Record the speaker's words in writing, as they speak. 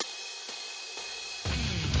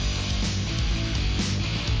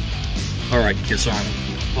All right, Kiss Army,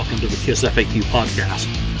 welcome to the Kiss FAQ podcast.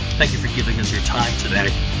 Thank you for giving us your time today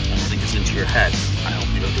and letting us into your head. I hope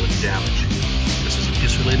you don't do any damage. This is a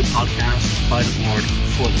Kiss-related podcast by the board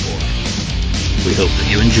for the board. We hope that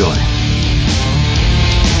you enjoy.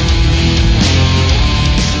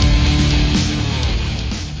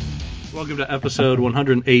 Welcome to episode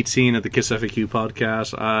 118 of the Kiss FAQ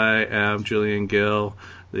podcast. I am Julian Gill,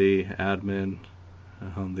 the admin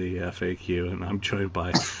on the FAQ, and I'm joined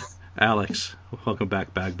by Alex. Welcome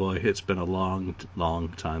back, bag boy. It's been a long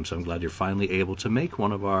time, so I'm glad you're finally able to make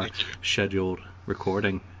one of our scheduled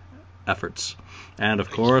recording efforts. And of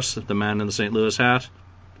course, the man in the St. Louis hat,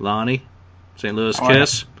 Lonnie, St. Louis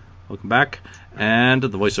Kiss. Welcome back. And the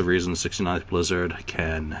voice of reason, 69th Blizzard,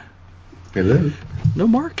 Ken. Hello. No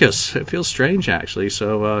Marcus. It feels strange, actually.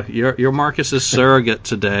 So you're Marcus's surrogate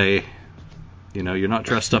today. You know, you're not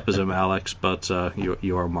dressed up as him, Alex, but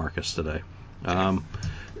you are Marcus today.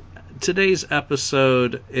 Today's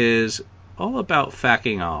episode is all about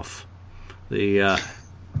facking off. The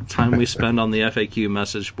time we spend on the FAQ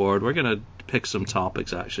message board. We're going to pick some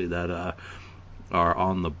topics, actually, that are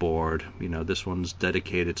on the board. You know, this one's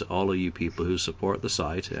dedicated to all of you people who support the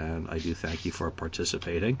site, and I do thank you for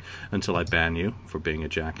participating until I ban you for being a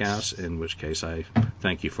jackass, in which case I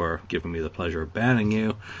thank you for giving me the pleasure of banning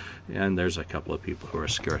you. And there's a couple of people who are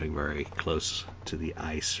skirting very close to the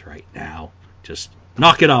ice right now. Just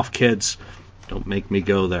knock it off, kids. Don't make me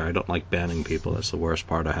go there. I don't like banning people. That's the worst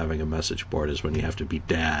part of having a message board, is when you have to be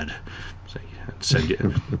dad. So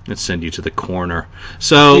send you to the corner.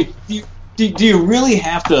 So do you really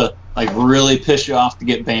have to really piss you off to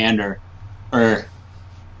get banned, or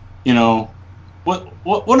you know, what's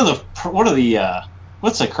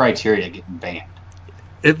the criteria of getting banned?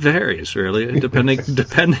 It varies, really,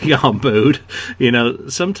 depending on mood. You know,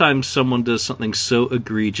 sometimes someone does something so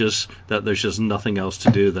egregious that there's just nothing else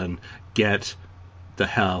to do than get the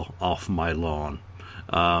hell off my lawn,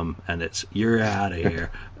 and you're out of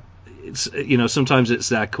here. It's, you know, sometimes it's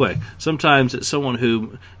that quick. Sometimes it's someone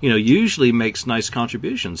who, you know, usually makes nice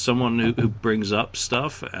contributions. Someone who brings up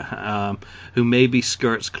stuff, who maybe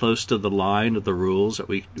skirts close to the line of the rules that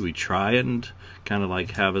we try and kind of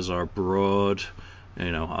like have as our broad, you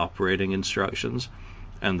know, operating instructions.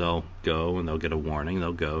 And they'll go and they'll get a warning.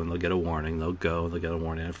 They'll go and they'll get a warning. They'll go and they'll get a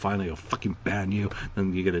warning. And finally, they'll fucking ban you.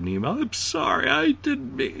 Then you get an email. I'm sorry, I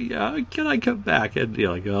didn't mean. Yeah, can I come back? And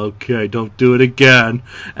you're like, okay, don't do it again.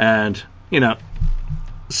 And you know,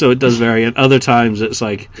 so it does vary. And other times it's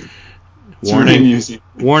like, warning,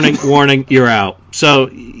 warning, you're out. So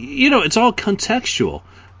you know, it's all contextual.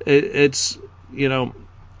 It's, you know.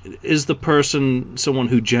 Is the person someone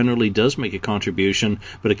who generally does make a contribution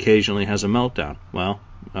but occasionally has a meltdown? Well,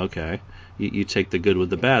 okay. You take the good with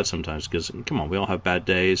the bad sometimes, because, come on, we all have bad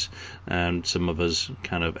days, and some of us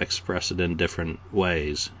kind of express it in different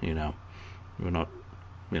ways, you know. We're not,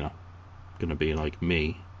 you know, going to be like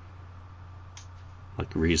me.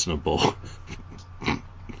 Like reasonable.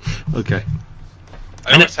 Okay.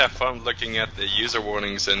 I always have fun looking at the user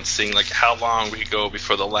warnings and seeing like how long we go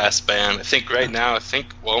before the last ban. I think right now,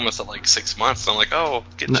 we're almost at like 6 months. So I'm like, oh,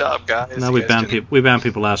 good job, guys. No, we banned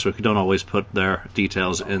people last week who don't always put their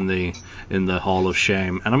details in the Hall of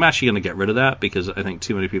Shame, and I'm actually going to get rid of that because I think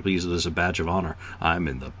too many people use it as a badge of honor. I'm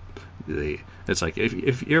in the it's like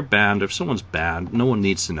if you're banned, if someone's banned, no one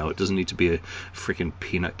needs to know. It doesn't need to be a freaking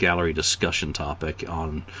peanut gallery discussion topic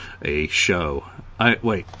on a show.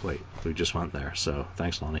 Wait, we just went there. So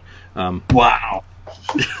thanks, Lonnie. Wow.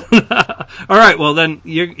 All right, well then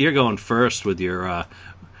you're going first with your.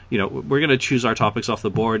 You know, we're gonna choose our topics off the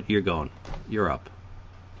board. You're up.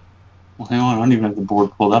 Well, hang on, I don't even have the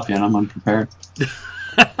board pulled up yet. I'm unprepared.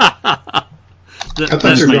 I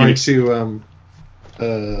thought you were going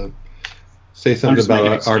to say something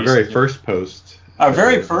about our very first post. Our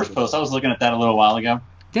very first post. I was looking at that a little while ago.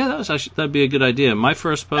 Yeah, that'd be a good idea. My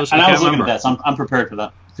first post, and I was can't looking remember. at that, so I'm prepared for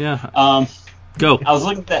that. Yeah. Go. I was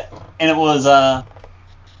looking at that, and it was I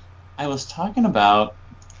was talking about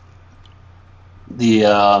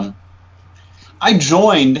the my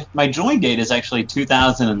join date is actually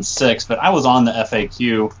 2006, but I was on the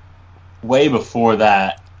FAQ way before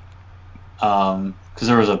that, because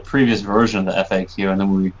there was a previous version of the FAQ, and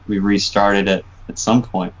then we restarted it at some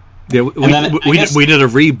point. Yeah, we did a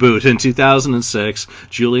reboot in 2006.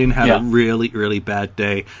 Julian had a really, really bad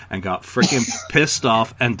day and got freaking pissed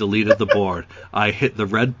off and deleted the board. I hit the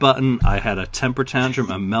red button. I had a temper tantrum,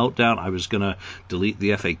 a meltdown. I was going to delete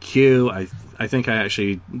the FAQ. I think I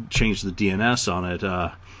actually changed the DNS on it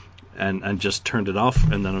and just turned it off.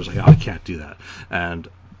 And then I was like, I can't do that. And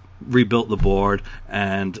rebuilt the board.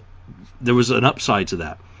 And there was an upside to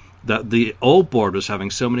that. that the old board was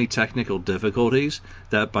having so many technical difficulties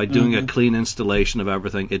that by doing a clean installation of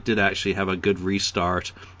everything, it did actually have a good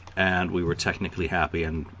restart, and we were technically happy.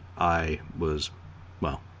 And I was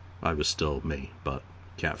still me, but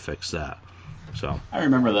can't fix that. So I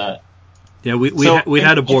remember that. Yeah, we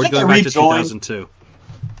had a board going back to 2002.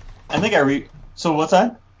 I think So what's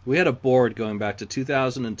that? We had a board going back to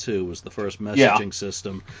 2002 was the first messaging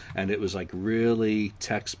system, and it was like really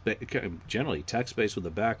generally text-based with a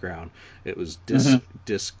background. It was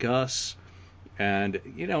Discuss, and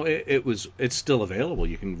it's still available.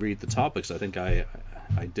 You can read the topics. I think I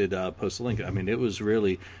did post a link. I mean, it was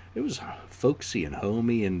folksy and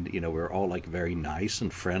homey, and we were all like very nice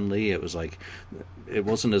and friendly. It was like, it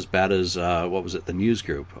wasn't as bad as what was it, the news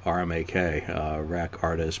group RMAK, Rack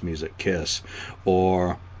Artist Music Kiss,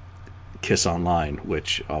 or Kiss Online,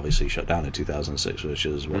 which obviously shut down in 2006, which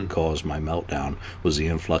is what caused my meltdown, was the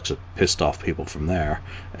influx of pissed off people from there.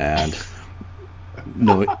 And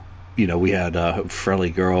we had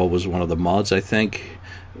Frelly Girl was one of the mods, I think,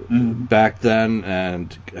 back then,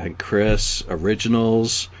 and Chris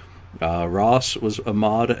Originals, Ross was a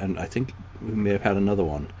mod, and I think we may have had another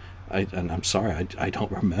one. I'm sorry, I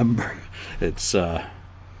don't remember. It's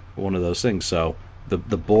one of those things. So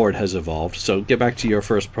the board has evolved. So get back to your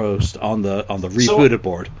first post on the rebooted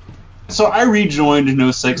board. So I rejoined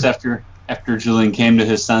in 06 after Julian came to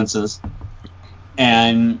his senses,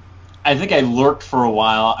 and I think I lurked for a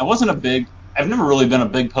while. I've never really been a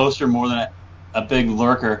big poster more than a big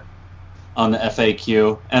lurker on the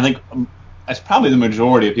FAQ, and I think that's probably the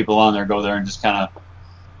majority of people on there go there and just kind of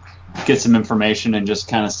get some information and just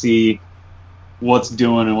kind of see what's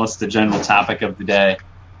doing and what's the general topic of the day.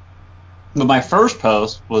 But my first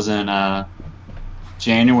post was in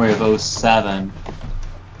January of 07,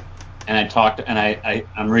 and I talked, and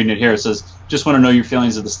I'm reading it here. It says, "Just want to know your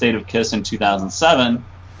feelings of the state of Kiss in 2007."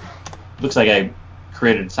 Looks like I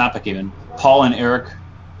created a topic even. Paul and Eric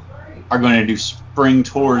are going to do spring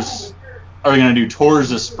tours. Are going to do tours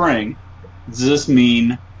this spring. Does this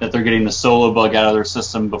mean that they're getting the solo bug out of their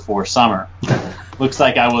system before summer? Looks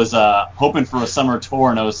like I was hoping for a summer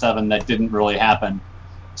tour in 07 that didn't really happen.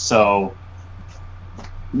 So,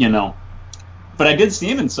 but I did see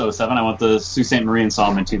him in 07. I went to Sault Ste. Marie and saw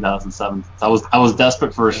him in 2007. So I was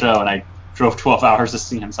desperate for a show, and I drove 12 hours to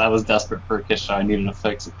see him. So I was desperate for a Kiss show. I needed a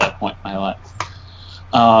fix at that point in my life.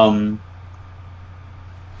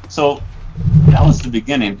 So that was the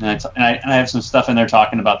beginning, and I have some stuff in there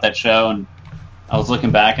talking about that show. And I was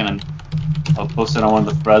looking back, and I posted on one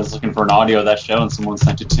of the threads looking for an audio of that show, and someone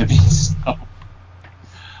sent it to me. So,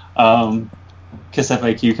 Kiss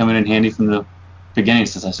FAQ coming in handy from the beginning,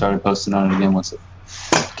 since I started posting on it again once it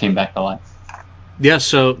came back to life. Yeah,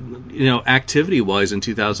 so, activity-wise in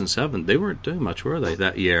 2007, they weren't doing much, were they,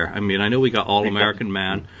 that year? I mean, I know we got All-American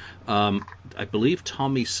Man. I believe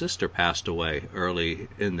Tommy's sister passed away early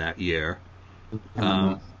in that year.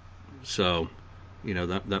 So,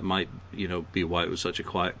 that might, be why it was such a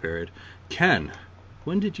quiet period. Ken,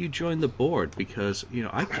 when did you join the board? Because,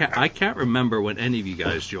 I can't remember when any of you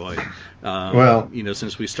guys joined.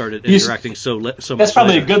 Since we started interacting so much. That's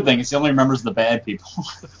probably a good thing. He only remembers the bad people.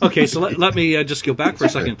 Okay, so let me just go back for a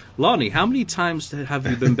second. Lonnie, how many times have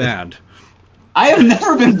you been banned? I have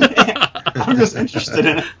never been banned. I'm just interested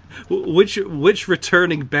in it. Which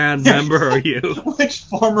returning band member are you? Which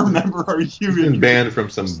former member are you? You've been banned from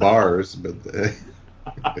some bars, but...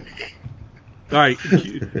 All right,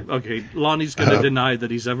 okay. Lonnie's going to deny that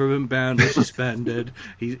he's ever been banned or suspended.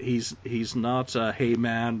 He's not a hey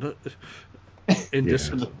man.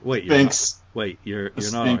 Wait, Sphinx. You're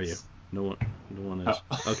not, are you? No one is.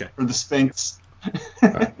 Okay. Or the Sphinx. All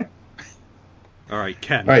right,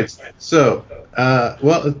 Ken. All right, so I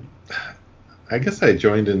guess I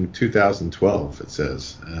joined in 2012. It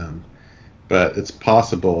says, but it's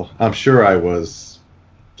possible. I'm sure I was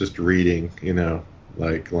just reading,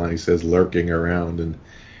 like Lonnie says, lurking around and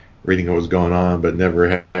reading what was going on, but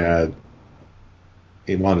never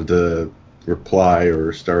he wanted to reply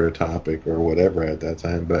or start a topic or whatever at that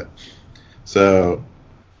time. But so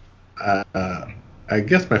I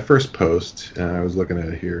guess my first post, I was looking at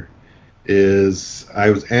it here, is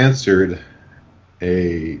I was answered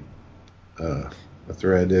a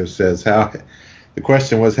thread that says the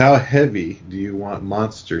question was, how heavy do you want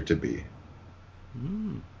Monster to be?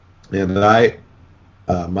 And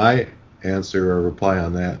my answer or reply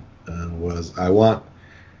on that was, I want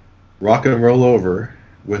Rock and Roll Over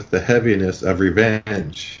with the heaviness of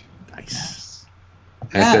revenge. Nice.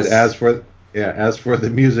 I said, as for the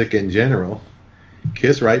music in general,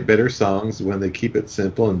 Kiss write better songs when they keep it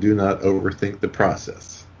simple and do not overthink the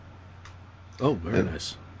process. Oh, very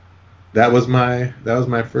nice. that was my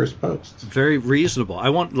first post. Very reasonable. I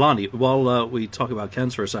want Lonnie. While we talk about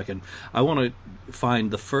Ken's for a second, I want to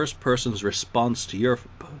find the first person's response to your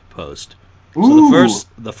post. Ooh. So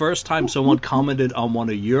the first time someone commented on one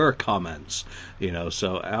of your comments,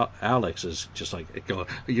 so Alex is just like,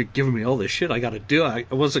 you're giving me all this shit I got to do. I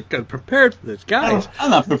wasn't prepared for this, guys.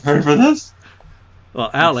 I'm not prepared for this. Well,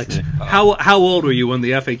 Alex, how old were you when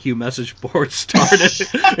the FAQ message board started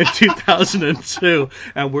in 2002,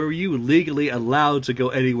 and were you legally allowed to go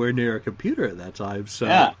anywhere near a computer at that time? So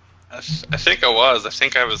yeah. I think I was. I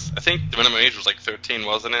think the minimum age was like 13,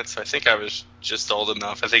 wasn't it? So I think I was just old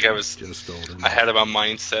enough. I think I was just old enough. I had my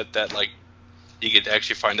mindset that like you could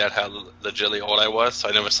actually find out how legitimately old I was. So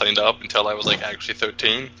I never signed up until I was like actually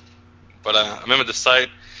 13. But I remember the site.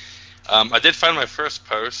 I did find my first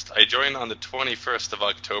post. I joined on the 21st of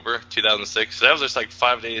October, 2006. So that was just like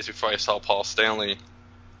 5 days before I saw Paul Stanley.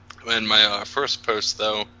 When my first post,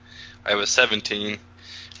 though, I was 17,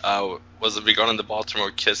 was regarding the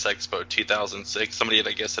Baltimore Kiss Expo 2006. Somebody had,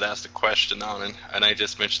 I guess, had asked a question on it, and I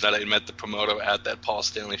just mentioned that I met the promoter at that Paul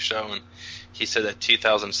Stanley show, and he said that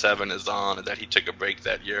 2007 is on, and that he took a break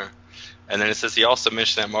that year. And then it says he also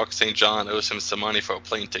mentioned that Mark St. John owes him some money for a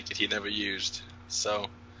plane ticket he never used. So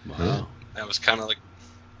wow, that was kind of like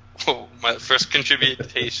my first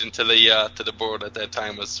contribution to the board at that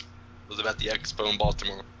time was about the expo in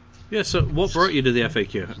Baltimore. Yeah, so what brought you to the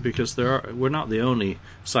FAQ? Because we're not the only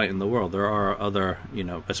site in the world. There are other,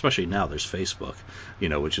 especially now there's Facebook,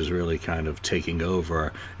 which is really kind of taking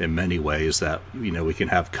over in many ways that, we can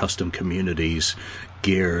have custom communities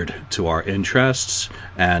geared to our interests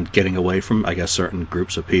and getting away from, I guess, certain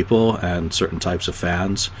groups of people and certain types of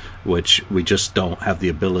fans, which we just don't have the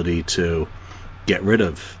ability to get rid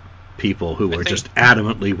of. People who are just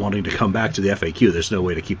adamantly wanting to come back to the FAQ. There's no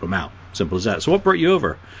way to keep them out. Simple as that. So what brought you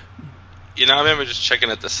over? I remember just checking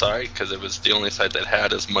at the site because it was the only site that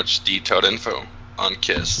had as much detailed info on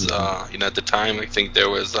Kiss. Mm-hmm. At the time, I think there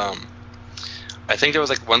was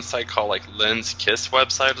like one site called like Lynn's Kiss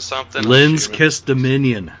website or something. Lynn's Kiss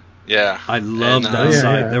Dominion. Yeah, I loved that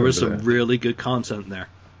site. There was some that. really good content there.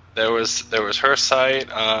 There was her site.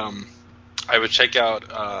 I would check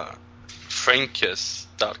out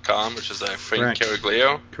frankkiss.com, which is Frank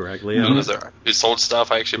Caraglio. Caraglio. Who sold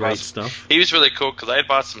stuff. I actually bought stuff. He was really cool because I had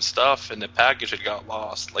bought some stuff and the package had got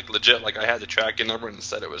lost. Like legit, like I had the tracking number and it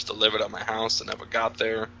said it was delivered at my house and never got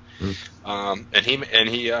there. And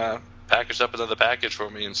he packaged up another package for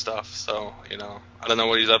me and stuff. So I don't know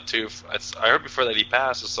what he's up to. I heard before that he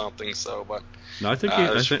passed or something. So, but no, I think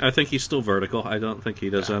I think he's still vertical. I don't think he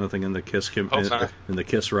does anything in the Kiss in the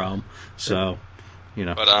Kiss realm. So,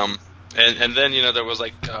 But and then there was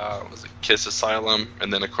like was it Kiss Asylum,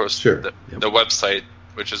 and then of course the website,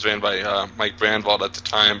 which was ran by Mike Brandwald at the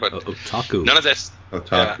time. But Otaku. None of this.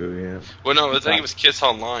 Otaku, yeah. Well, no, I think it was Kiss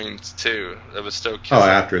Online too. It was still Kiss.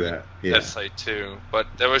 After that, yeah. That site too. But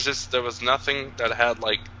there was nothing that had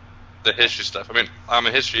like the history stuff. I mean, I'm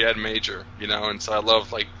a history ed major, and so I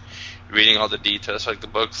love like reading all the details, like the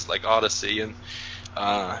books like Odyssey and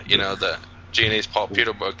the G&A's Paul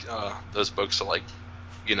Peter book. Those books are like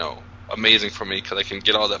amazing for me because I can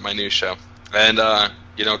get all that minutia. And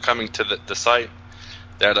coming to the site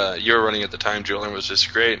that you were running at the time, Julian, was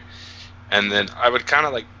just great. And then I would kind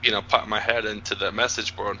of like pop my head into the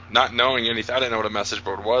message board, not knowing anything. I didn't know what a message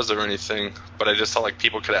board was or anything, but I just saw like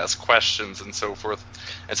people could ask questions and so forth.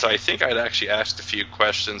 And so I think I'd actually asked a few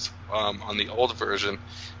questions on the old version,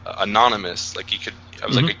 anonymous. Like I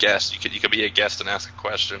was like a guest. You could be a guest and ask a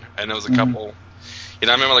question. And there was a couple. I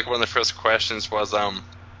remember like one of the first questions was I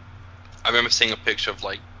remember seeing a picture of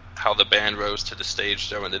like how the band rose to the stage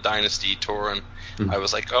during the Dynasty tour, and I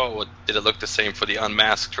was like, oh, did it look the same for the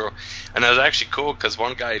Unmasked tour? And that was actually cool because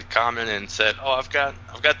one guy had commented and said, oh, I've got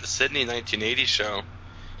the Sydney 1980 show,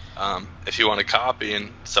 if you want a copy.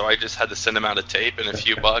 And so I just had to send him out a tape and a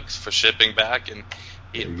few bucks for shipping back, and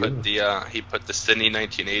he put the Sydney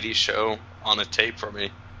 1980 show on a tape for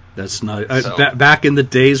me. That's nice. Back in the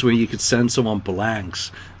days when you could send someone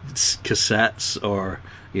blanks, cassettes, or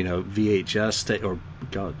VHS or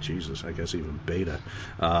God Jesus, I guess even beta.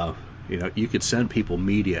 You could send people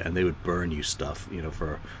media and they would burn you stuff,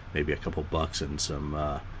 for maybe a couple bucks and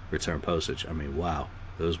some return postage. I mean, wow,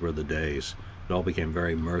 those were the days. It all became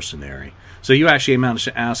very mercenary. So you actually managed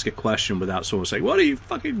to ask a question without someone saying, "What are you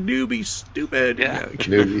fucking newbie, stupid?" Yeah,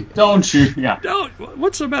 newbie. Don't you? Yeah. Don't.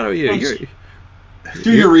 What's the matter with you?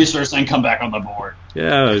 Do your research and come back on the board.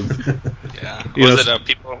 Yeah. Yeah. Was it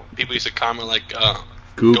people used to comment like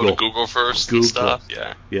Google. Go to Google first and stuff?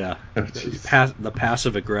 Yeah. Yeah. The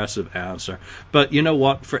passive aggressive answer. But you know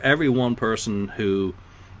what? For every one person who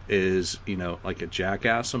is, like a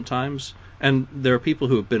jackass sometimes. And there are people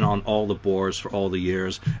who have been on all the boards for all the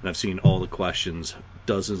years, and I've seen all the questions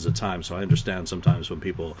dozens of times, so I understand sometimes when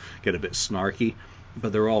people get a bit snarky.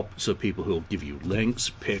 But there are also people who will give you links,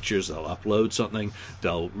 pictures, they'll upload something,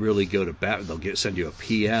 they'll really go to bat, they'll send you a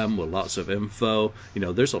PM with lots of info.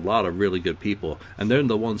 There's a lot of really good people, and they're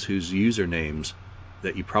the ones whose usernames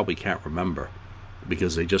that you probably can't remember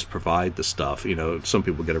because they just provide the stuff. Some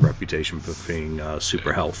people get a reputation for being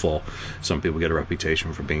super helpful. Some people get a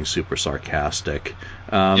reputation for being super sarcastic.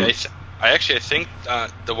 I think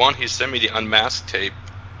the one he sent me, the unmasked tape.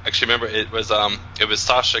 Actually, remember it was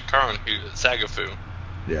Sasha Karan, Sagafu.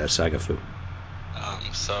 Yeah, Sagafu.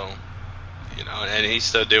 So, and he's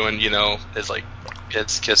still doing his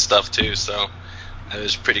Kiss stuff too. So it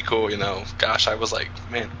was pretty cool. Gosh, I was like,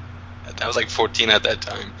 man, I was like 14 at that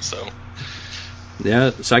time. So.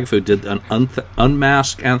 Yeah, Sagafu did an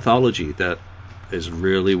unmasked anthology that is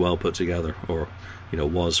really well put together, or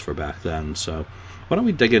was for back then. So why don't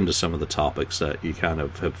we dig into some of the topics that you kind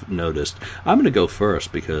of have noticed? I'm going to go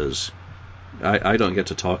first because I don't get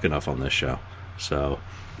to talk enough on this show. So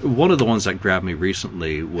one of the ones that grabbed me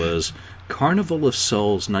recently was Carnival of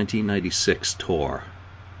Souls 1996 tour.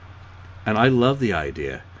 And I love the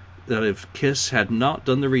idea that if Kiss had not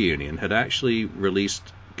done the reunion, had actually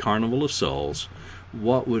released Carnival of Souls,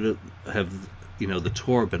 what would it have, the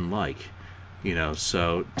tour been like?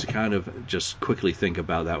 So to kind of just quickly think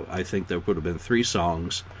about that, I think there would have been 3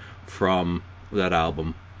 songs from that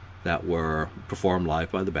album that were performed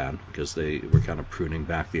live by the band because they were kind of pruning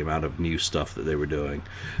back the amount of new stuff that they were doing.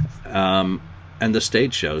 And the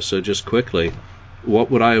stage show. So just quickly, what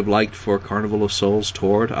would I have liked for Carnival of Souls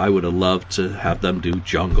toured? I would have loved to have them do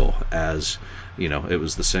Jungle as, it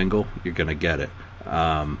was the single. You're going to get it.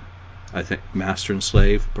 I think Master and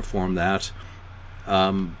Slave performed that.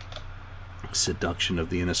 Seduction of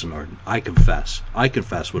the Innocent Ardent. I confess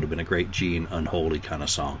would have been a great Gene Unholy kind of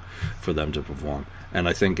song for them to perform. And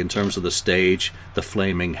I think in terms of the stage, the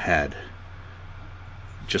flaming head,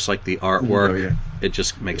 just like the artwork, it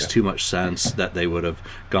just makes too much sense that they would have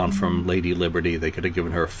gone from Lady Liberty. They could have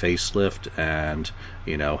given her a facelift and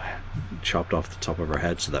chopped off the top of her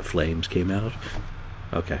head so that flames came out.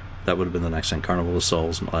 Okay, that would have been the next thing. Carnival of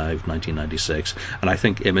Souls live 1996, and I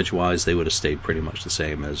think image-wise they would have stayed pretty much the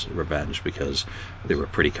same as Revenge because they were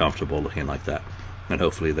pretty comfortable looking like that. And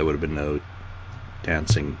hopefully there would have been no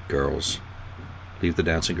dancing girls. Leave the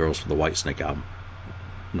dancing girls for the Whitesnake album,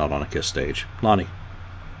 not on a Kiss stage. Lonnie.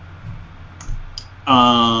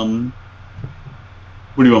 What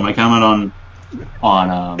do you want? My comment on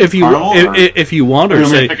if you Carnival, if you want, or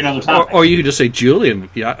say, or you can just say, Julian.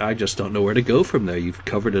 Yeah, I just don't know where to go from there. You've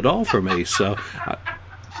covered it all for me. So,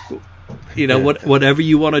 whatever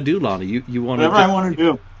you want to do, Lonnie. You want whatever I want to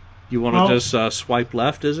do. You want to just swipe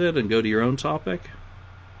left, is it, and go to your own topic?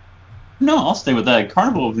 No, I'll stay with that.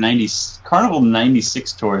 Carnival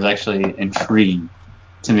 96 tour is actually intriguing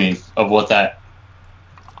to me of what that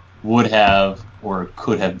would have or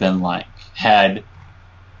could have been like had,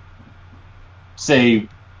 say,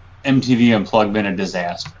 MTV Unplugged been a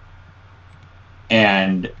disaster.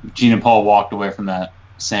 And Gene and Paul walked away from that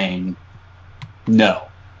saying, no,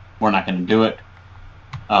 we're not going to do it.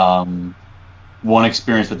 One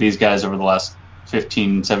experience with these guys over the last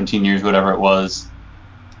 15, 17 years, whatever it was,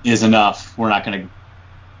 is enough. We're not going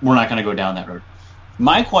to go down that road.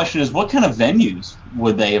 My question is, what kind of venues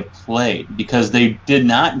would they have played? Because they did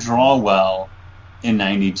not draw well in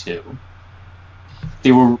 92.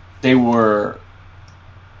 They were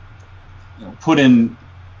put in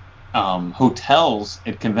hotels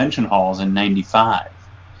at convention halls in 95.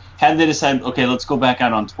 Had they decided, okay, let's go back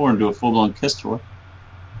out on tour and do a full-blown Kiss tour,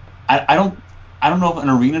 I don't know if an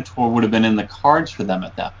arena tour would have been in the cards for them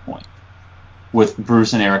at that point with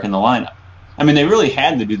Bruce and Eric in the lineup. I mean, they really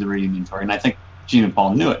had to do the reunion tour, and I think Gene and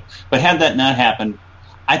Paul knew it. But had that not happened,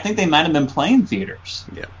 I think they might have been playing theaters.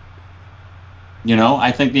 Yeah.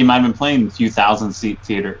 I think they might have been playing a few thousand-seat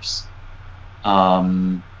theaters.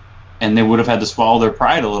 And they would have had to swallow their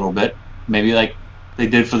pride a little bit, maybe like they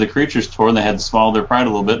did for the Creatures tour, and they had to swallow their pride a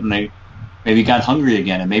little bit, and they maybe got hungry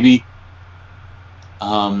again, and maybe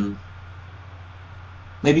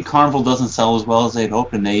Carnival doesn't sell as well as they'd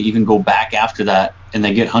hoped, and they even go back after that, and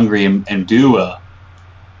they get hungry and do a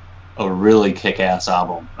really kick-ass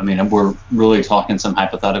album. I mean, we're really talking some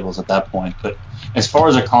hypotheticals at that point, but as far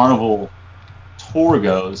as a Carnival tour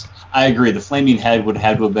goes, I agree. The Flaming Head would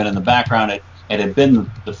have to have been in the background. It had been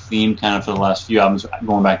the theme kind of for the last few albums,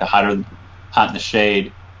 going back to Hot in the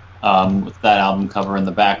Shade, with that album cover in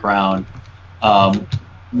the background.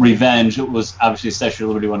 Revenge, it was obviously Statue of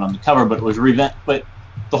Liberty went on the cover, but it was Revenge. But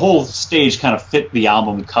the whole stage kind of fit the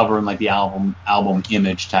album cover and like the album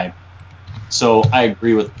image type. So I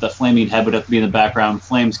agree with the flaming head would have to be in the background,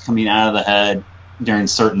 flames coming out of the head during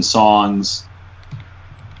certain songs.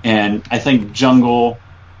 And I think Jungle,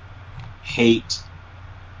 Hate,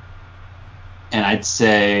 and I'd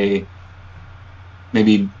say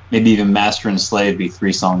maybe even Master and Slave be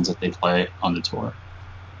 3 songs that they play on the tour.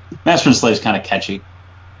 Master and Slave is kind of catchy.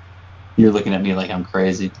 You're looking at me like I'm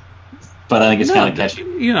crazy, but I think it's kind of catchy.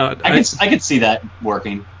 You know, I could see that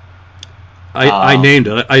working. I named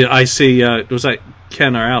it. I see. Was that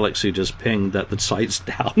Ken or Alex who just pinged that the site's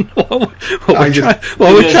down? We're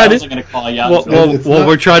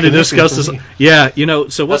trying to discuss this. Yeah, you know.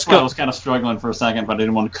 So that's why I was kind of struggling for a second, but I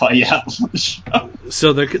didn't want to call you out on the show.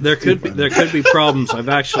 So there could be problems. I've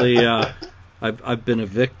actually I've been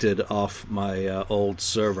evicted off my old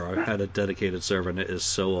server. I had a dedicated server, and it is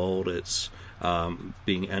so old. It's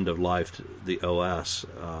being end of life the OS,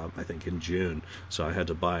 I think in June, so I had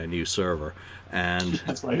to buy a new server, and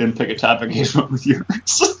that's why I didn't pick a top engagement with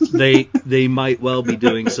yours. they might well be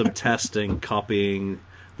doing some testing, copying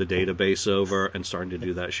the database over and starting to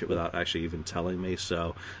do that shit without actually even telling me.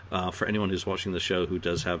 So for anyone who's watching the show who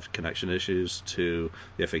does have connection issues to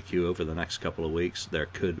the FAQ over the next couple of weeks, there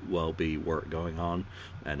could well be work going on,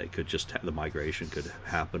 and it could just the migration could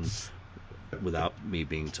happen without me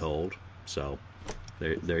being told. So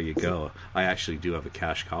there you go. I actually do have a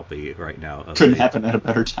cache copy right now. Couldn't happen at a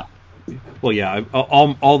better time. Well, yeah,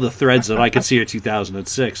 all the threads that I could see are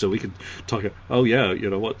 2006, so we could talk. Oh yeah, you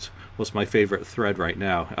know what's my favorite thread right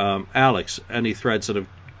now? Alex, any threads that have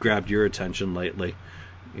grabbed your attention lately?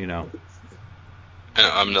 You know,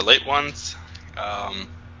 the late ones. Trying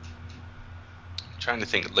to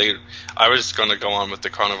think late. I was just gonna go on with the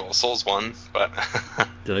Carnival of Souls one, but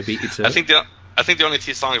did I beat you to I think the only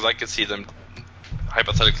 2 songs I could see them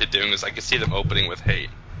hypothetically doing is I could see them opening with Hate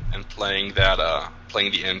and playing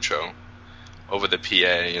the intro over the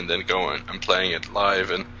PA and then going and playing it live.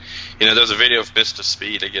 And there's a video of Mr.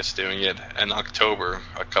 Speed, I guess, doing it in October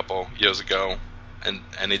a couple years ago, and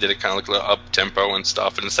he did it kind of like up tempo and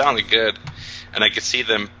stuff, and it sounded good. And I could see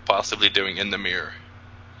them possibly doing In the Mirror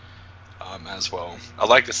as well. I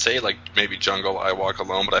like to say like maybe Jungle, I Walk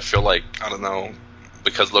Alone, but I feel like, I don't know,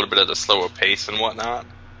 because a little bit of the slower pace and whatnot.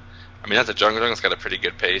 I mean, that's a Jungle's got a pretty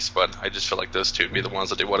good pace, but I just feel like those 2 would be the ones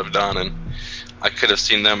that they would have done, and I could have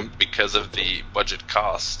seen them because of the budget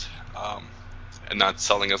cost and not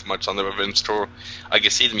selling as much on the Revenge tour. I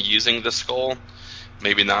could see them using the skull,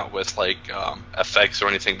 maybe not with like effects or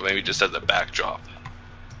anything, but maybe just as a backdrop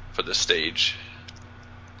for the stage.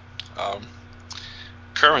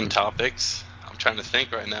 Current topics. I'm trying to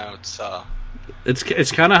think right now.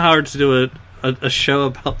 It's kind of hard to do a show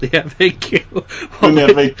about the FAQ when the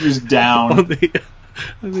FAQ's down.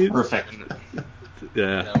 Perfect.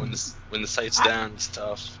 Yeah. When the site's down, it's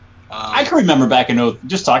tough. I can remember back in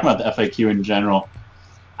just talking about the FAQ in general.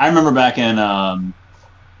 I remember back in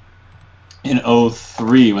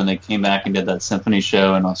 2003 when they came back and did that symphony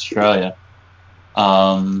show in Australia.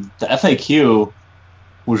 The FAQ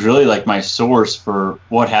was really like my source for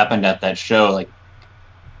what happened at that show. Like,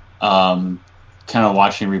 kind of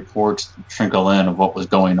watching reports trickle in of what was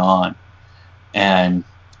going on. And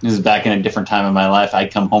this is back in a different time in my life.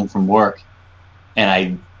 I'd come home from work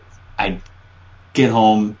and I'd get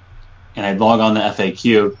home and I'd log on the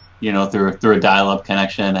FAQ, through a dial-up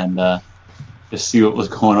connection and just see what was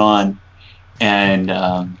going on. And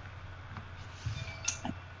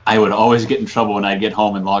I would always get in trouble when I'd get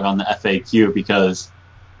home and log on the FAQ because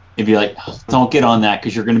it'd be like, don't get on that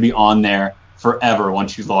because you're going to be on there forever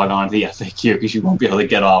once you log on to the FAQ because you won't be able to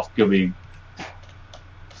get off. You'll be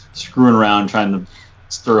screwing around trying to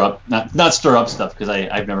stir up, not stir up stuff because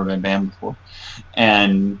I've never been banned before.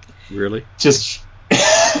 And really, just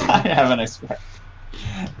I haven't, I swear.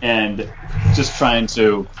 And just trying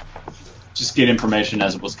to just get information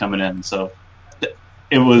as it was coming in. So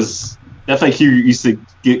it was FAQ used to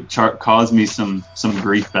cause me some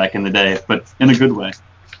grief back in the day, but in a good way.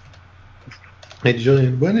 Hey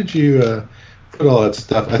Julian, when did you put all that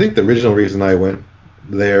stuff? I think the original reason I went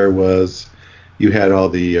there was you had all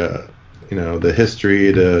the the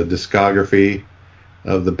history, the discography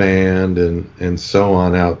of the band and so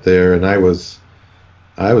on out there, and I was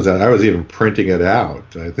even printing it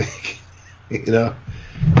out. I think not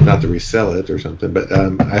to resell it or something, but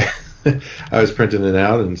I was printing it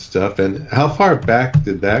out and stuff. And how far back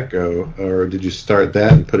did that go, or did you start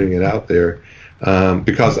that and putting it out there?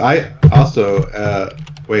 Because I also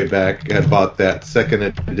way back had bought that second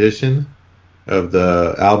edition of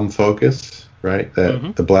the album Focus, right?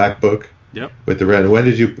 That the black book. Yep. With the red. When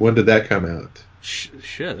did that come out?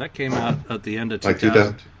 Shit, that came out at the end of Like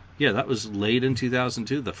 2000. 2000. Yeah, that was late in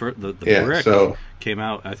 2002. The Yeah. brick So came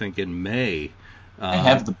out, I think, in May. I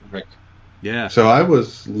have the brick. Yeah. so I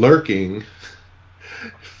was lurking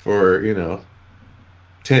for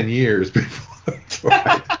 10 years before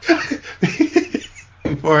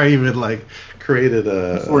before I even like created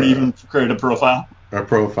Before you even create a profile. a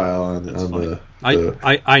profile on funny. the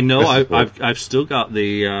I know message board. I've still got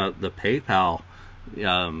the PayPal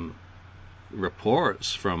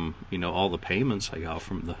reports from all the payments I got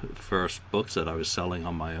from the first books that I was selling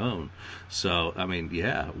on my own. So I mean,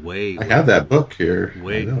 yeah, I have that book here.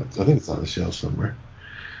 Wait. I think it's on the shelf somewhere.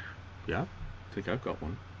 Yeah, I think I've got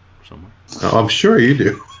one somewhere. Oh, I'm sure you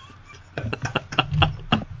do.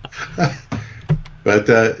 But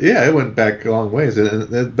yeah, it went back a long ways.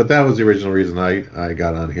 But that was the original reason I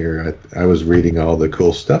got on here. I was reading all the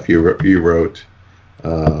cool stuff you wrote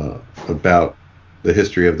about the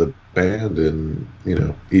history of the band and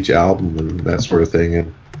each album and that sort of thing.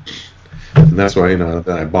 And that's why then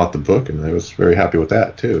I bought the book and I was very happy with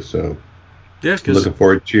that too. So Yeah, I'm because looking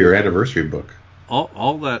forward to your anniversary book.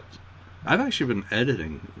 all that I've actually been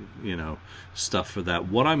editing, stuff for that.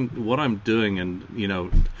 What I'm doing,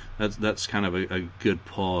 and that's kind of a good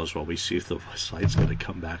pause while we see if the site's going to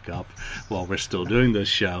come back up while we're still doing this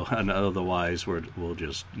show, and otherwise we'll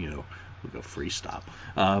just we'll go freestyle.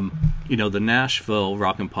 The Nashville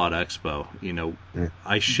Rock and Pod Expo.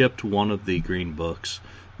 I shipped one of the green books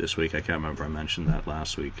this week. I can't remember if I mentioned that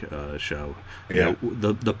last week show. Yeah.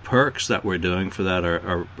 The perks that we're doing for that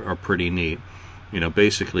are pretty neat.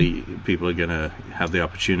 Basically, people are going to have the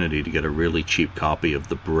opportunity to get a really cheap copy of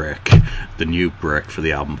the brick, the new brick for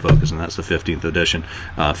the album Focus, and that's the 15th edition,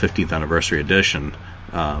 15th anniversary edition.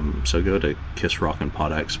 So go to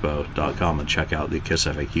kissrockandpodexpo.com and check out the Kiss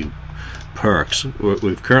FAQ perks.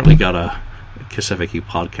 We've currently got a Kiss FAQ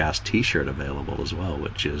podcast T-shirt available as well,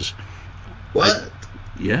 which is What?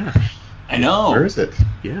 Yeah. I know. Where is it?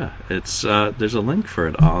 Yeah, it's there's a link for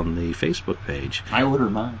it on the Facebook page. I ordered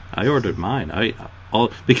mine.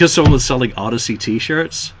 Because someone was selling Odyssey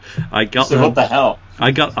T-shirts. I got So them. what the hell?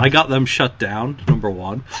 I got them shut down. Number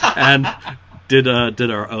one, and did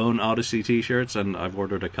our own Odyssey T-shirts, and I've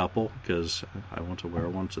ordered a couple because I want to wear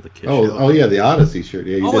one to the Kiss show. Oh yeah, the Odyssey shirt.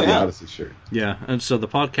 Yeah, you did the Odyssey shirt. Yeah, and so the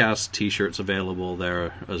podcast T-shirts available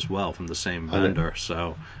there as well from the same vendor.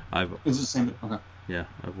 So It's the same. Okay. Yeah.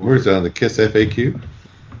 Where's it on the Kiss FAQ?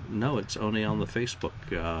 No, it's only on the Facebook,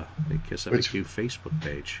 the Kiss FAQ Facebook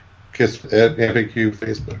page. Kiss FAQ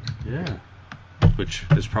Facebook. Yeah. Which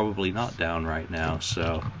is probably not down right now,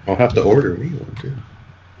 so I'll have to order me one too.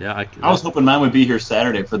 Yeah, I was hoping mine would be here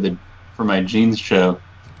Saturday for my jeans show,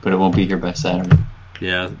 but it won't be here by Saturday.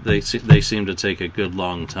 Yeah, they seem to take a good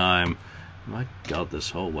long time. My God, this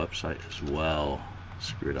whole website is well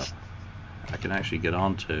screwed up. I can actually get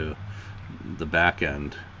onto the back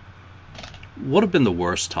end. What have been the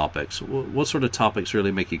worst topics? What sort of topics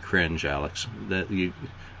really make you cringe, Alex?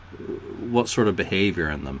 What sort of behavior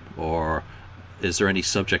in them? Or is there any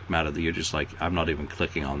subject matter that you're just like, I'm not even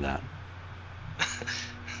clicking on that?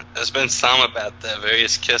 There's been some about the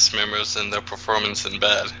various Kiss members and their performance in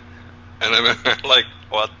bed. And I remember, like,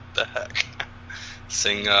 what the heck?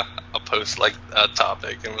 Seeing a post like that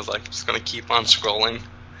topic and was like, just going to keep on scrolling.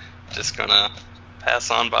 Just going to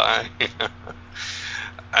pass on by.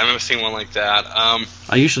 I remember seeing one like that.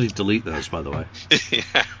 I usually delete those, by the way. Yeah.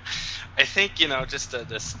 I think, just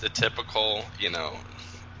the typical,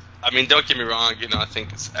 I mean, don't get me wrong, I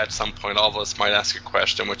think at some point all of us might ask a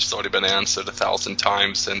question which has already been answered 1,000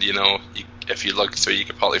 times, and, if you look through, you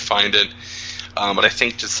could probably find it. But I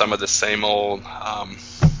think just some of the same old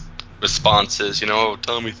responses,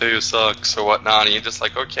 Tommy Thayer sucks or whatnot, and you're just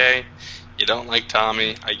like, okay, you don't like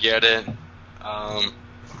Tommy, I get it.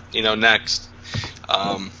 Next.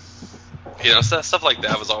 Stuff like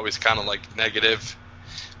that was always kind of like negative,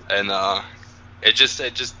 and it just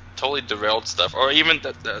totally derailed stuff, or even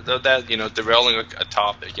that derailing a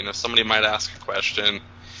topic. Somebody might ask a question,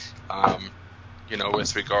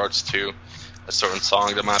 with regards to a certain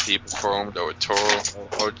song that might be performed or a tour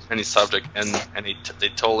or any subject, and they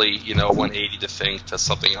totally 180 to think to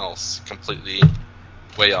something else completely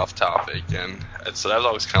way off topic, and so that was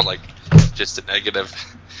always kind of like just the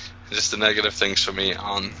negative things for me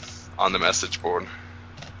on the message board.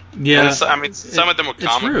 Yeah, I mean, some of them were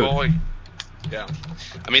comical. It's rude. Yeah,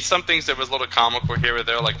 I mean, some things that was a little comical here or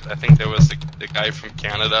there. Like I think there was the guy from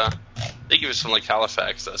Canada. I think he was from like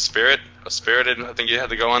Halifax. Spirited. I think he had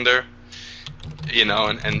to go under.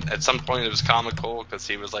 And at some point it was comical because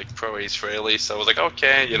he was like pro Ace Frehley. So I was like,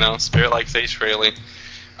 okay, Spirit likes Ace Frehley.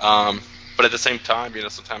 But at the same time,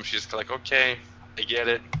 sometimes she's like, okay, I get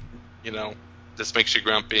it. this makes you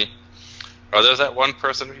grumpy. Or there's that one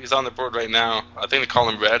person, he's on the board right now. I think they call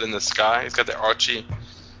him Red in the Sky. He's got the Archie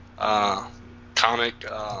comic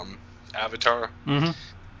avatar. Mm-hmm.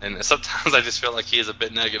 And sometimes I just feel like he is a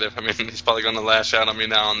bit negative. I mean, he's probably going to lash out on me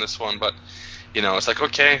now on this one, but, it's like,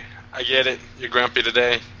 okay, I get it. You're grumpy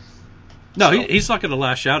today. No, he's not going to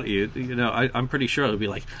lash out at you. I'm pretty sure it'll be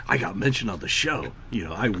like, I got mentioned on the show.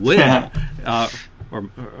 I win.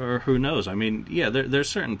 Or who knows? I mean, yeah, there's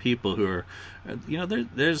certain people who are,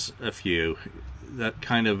 there's a few that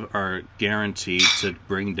kind of are guaranteed to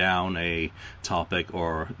bring down a topic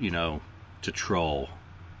or, to troll.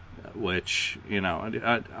 Which,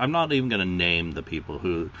 I'm not even going to name the people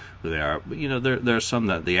who they are. But, there's some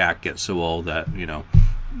that the act gets so old that,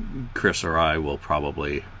 Chris or I will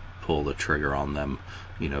probably pull the trigger on them,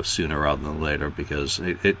 sooner rather than later, because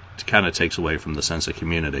it kind of takes away from the sense of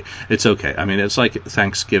community. It's okay. I mean, it's like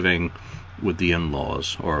Thanksgiving with the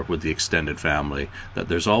in-laws or with the extended family, that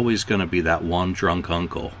there's always going to be that one drunk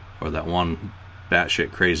uncle or that one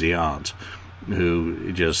batshit crazy aunt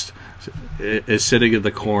who just is sitting in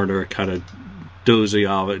the corner, kind of dozing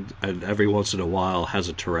off, and every once in a while has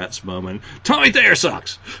a Tourette's moment. Tommy Thayer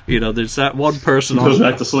sucks. There's that one person goes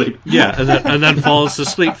back to sleep. Yeah, and then falls to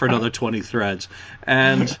sleep for another 20 threads.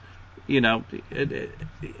 And we're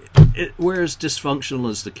as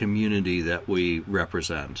dysfunctional as the community that we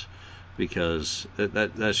represent, because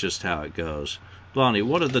that's just how it goes. Lonnie,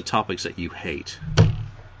 what are the topics that you hate?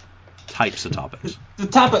 Types of topics. The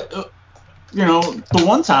topic, the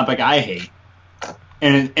one topic I hate,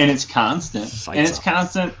 and it's constant. Sights up.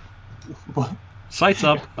 Constant. What? Sights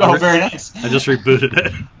up. Oh, very nice. I just rebooted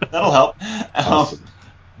it. That'll help. Awesome.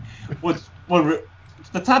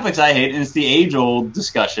 The topics I hate, and it's the age-old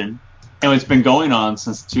discussion, and it's been going on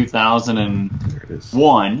since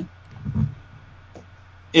 2001,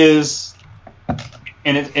 is,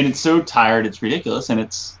 and it's so tired, it's ridiculous, and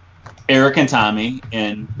it's Eric and Tommy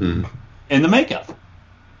in the makeup.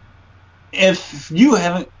 If you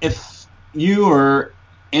or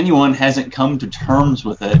anyone hasn't come to terms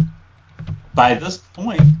with it by this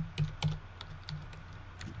point,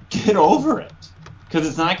 get over it, because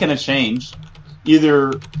it's not going to change.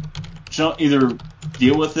 Either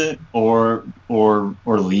deal with it or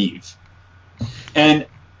leave. And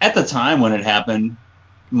at the time when it happened,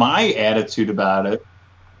 my attitude about it,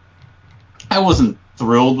 I wasn't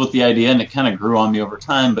thrilled with the idea, and it kind of grew on me over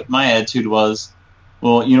time. But my attitude was,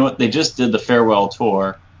 well, you know what? They just did the farewell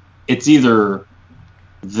tour. It's either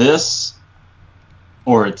this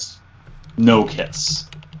or it's no Kiss.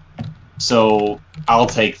 So I'll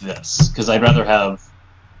take this, because I'd rather have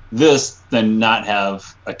this than not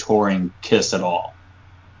have a touring Kiss at all.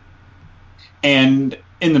 And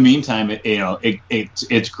in the meantime,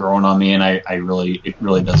 it's grown on me, and it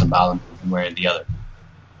really doesn't bother me one way or the other.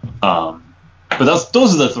 But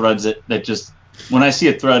those are the threads that just, when I see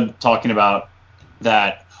a thread talking about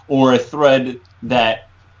that, or a thread that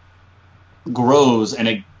grows and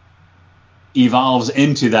it evolves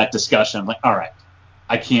into that discussion, I'm like, all right,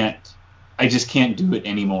 I just can't do it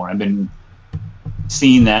anymore. I've been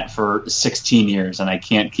seeing that for 16 years, and I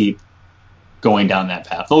can't keep going down that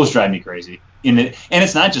path. Those drive me crazy. And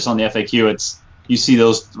it's not just on the FAQ. You see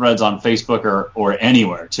those threads on Facebook or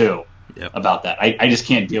anywhere too. Yep. About that. I just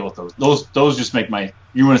can't deal with those. Those just make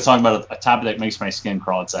you want to talk about a topic that makes my skin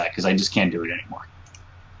crawl, it's that, because I just can't do it anymore.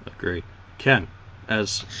 Agree. Ken,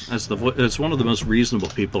 as one of the most reasonable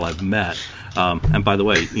people I've met, and by the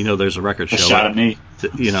way, there's a record show. Shot at me.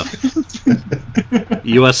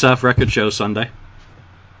 USF record show Sunday.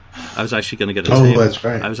 I was actually going to get a table. Oh, that's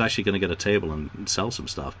right. I was actually going to get a table and sell some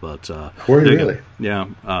stuff, but were you really? Yeah,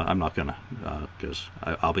 I'm not going to, because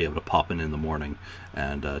I'll be able to pop in the morning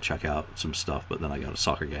and check out some stuff. But then I got a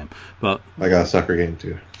soccer game. But I got a soccer game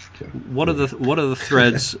too. So. What are the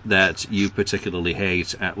threads that you particularly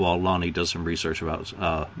hate? While Lonnie does some research about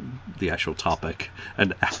the actual topic,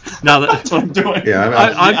 and now that's what I'm doing. Yeah,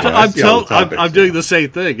 I'm doing the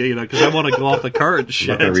same thing, because I want to go off the current shit.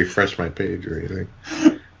 I'm not going to refresh my page or anything.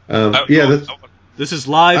 This is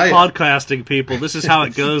live podcasting, people. This is how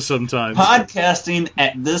it goes sometimes. Podcasting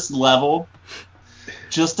at this level,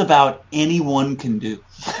 just about anyone can do.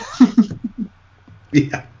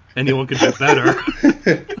 Yeah. Anyone can do better.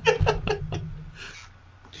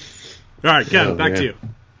 All right, Ken, back to you.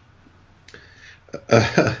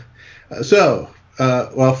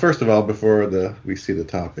 Well, first of all, before we see the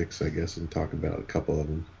topics, I guess, and talk about a couple of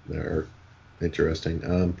them that are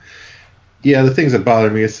interesting. Yeah, the things that bother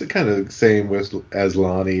me, it's kind of the same as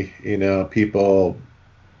Lonnie. People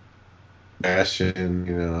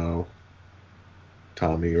bashing,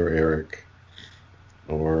 Tommy or Eric,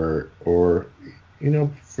 or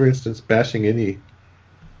for instance, bashing any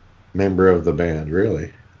member of the band,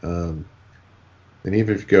 really. And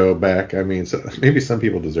even if you go back, I mean, maybe some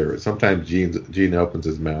people deserve it. Sometimes Gene opens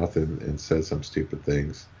his mouth and says some stupid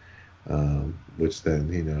things, which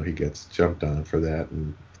then he gets jumped on for that.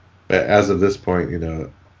 And but as of this point,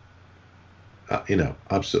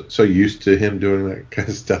 I'm so used to him doing that kind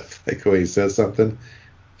of stuff. Like when he says something,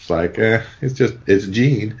 it's like it's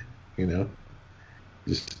Gene,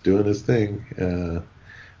 just doing his thing.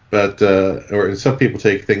 Or some people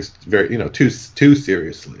take things very too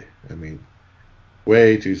seriously. I mean,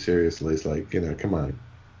 way too seriously. It's like, come on,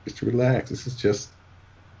 just relax.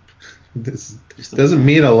 This doesn't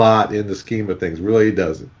mean a lot in the scheme of things. Really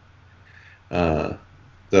doesn't.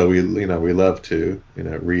 So we love to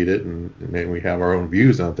read it, and maybe we have our own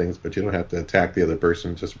views on things, but you don't have to attack the other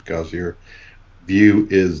person just because your view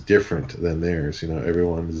is different than theirs.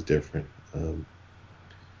 Everyone is different.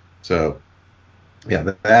 So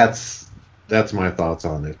yeah, that's my thoughts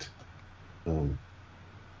on it.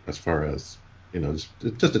 As far as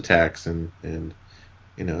just attacks and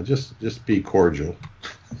just be cordial.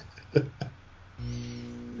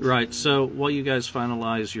 Right, so while you guys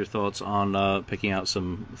finalize your thoughts on picking out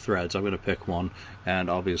some threads, I'm going to pick one, and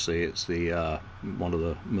obviously it's the one of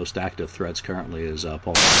the most active threads currently is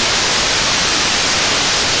Paul.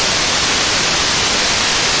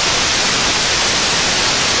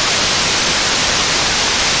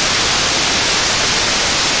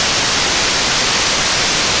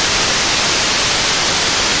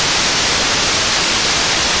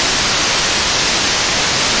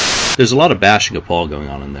 There's a lot of bashing of Paul going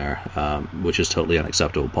on in there, which is totally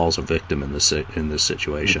unacceptable. Paul's a victim in this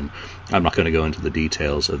situation. I'm not going to go into the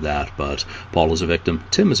details of that, but Paul is a victim,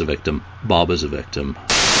 Tim is a victim, Bob is a victim.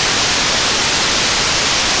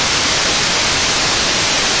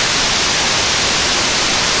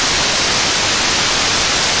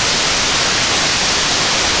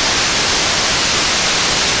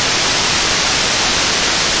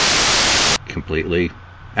 Completely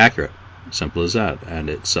accurate. Simple as that. And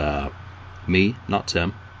it's me, not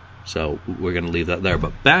Tim. So we're going to leave that there.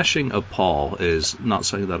 But bashing of Paul is not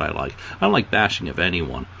something that I like. I don't like bashing of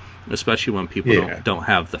anyone, especially when people don't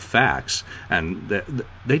have the facts and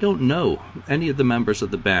they don't know any of the members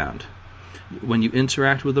of the band. When you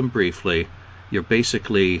interact with them briefly, you're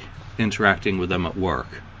basically interacting with them at work.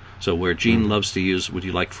 So where Gene loves to use, would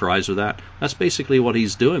you like fries with that? That's basically what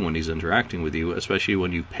he's doing when he's interacting with you, especially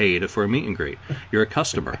when you paid for a meet and greet. You're a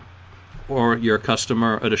customer. Or you're a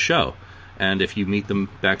customer at a show, and if you meet them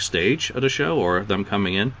backstage at a show or them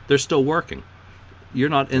coming in, they're still working. You're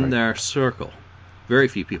not in their circle. Very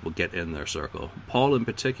few people get in their circle. Paul in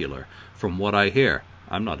particular, from what I hear,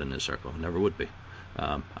 I'm not in his circle. Never would be.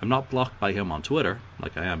 I'm not blocked by him on Twitter,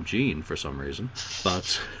 like I am Gene for some reason,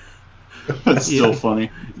 but... That's still funny.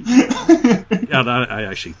 Yeah, I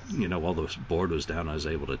actually, while the board was down, I was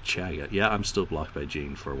able to check it. Yeah, I'm still blocked by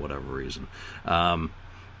Gene for whatever reason.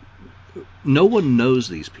 No one knows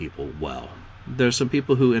these people well. There's some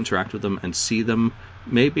people who interact with them and see them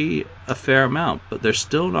maybe a fair amount, but they're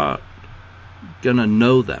still not going to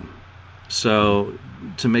know them. So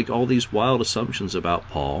to make all these wild assumptions about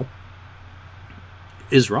Paul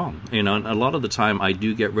is wrong. And a lot of the time I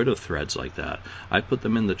do get rid of threads like that. I put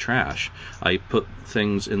them in the trash. I put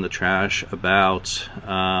things in the trash about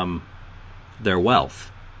their wealth.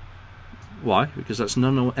 Why? Because that's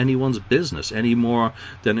none of anyone's business any more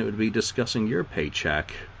than it would be discussing your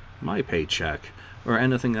paycheck, my paycheck, or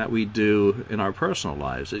anything that we do in our personal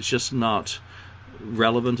lives. It's just not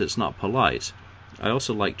relevant. It's not polite. I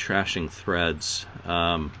also like trashing threads.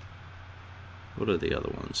 What are the other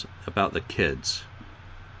ones? About the kids.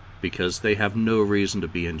 Because they have no reason to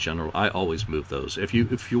be in general. I always move those. If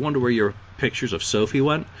you wonder where your pictures of Sophie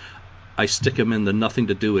went, I stick them in the nothing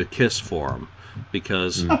to do with Kiss forum.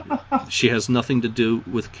 Because she has nothing to do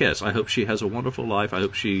with Kiss. I hope she has a wonderful life. I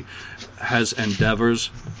hope she has endeavors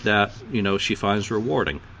that, she finds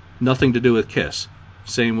rewarding. Nothing to do with Kiss.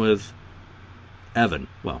 Same with Evan.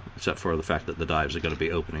 Well, except for the fact that the Dives are going to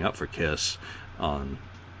be opening up for Kiss on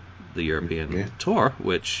the European tour,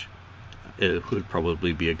 which it would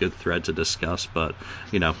probably be a good thread to discuss. But,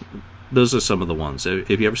 those are some of the ones. If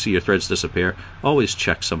you ever see your threads disappear, always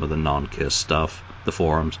check some of the non-Kiss stuff, the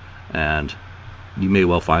forums, and you may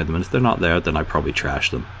well find them, and if they're not there, then I probably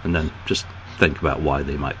trash them, and then just think about why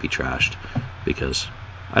they might be trashed, because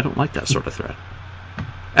I don't like that sort of thread.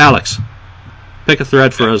 Alex, pick a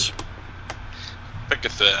thread for us. Pick a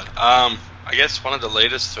thread. I guess one of the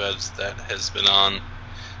latest threads that has been on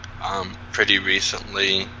pretty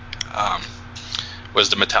recently was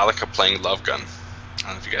the Metallica playing Love Gun. I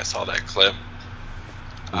don't know if you guys saw that clip.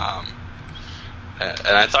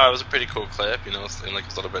 and I thought it was a pretty cool clip. You know, it seemed like it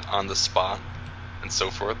was a little bit on the spot and so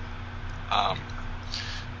forth. And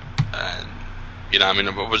you know, I mean,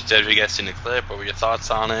 have you guys seen the clip? What were your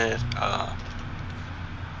thoughts on it?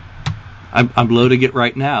 I'm loading it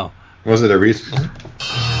right now. Was it a recent one?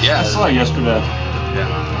 Yeah, I saw it yesterday.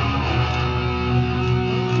 Yeah.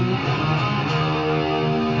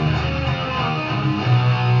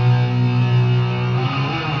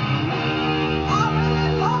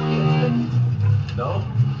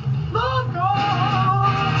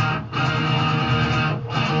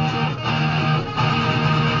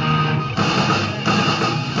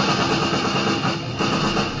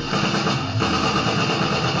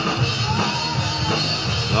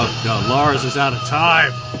 Oh no, Lars is out of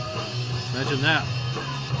time. Imagine that.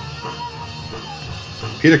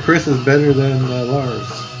 Peter Criss is better than Lars.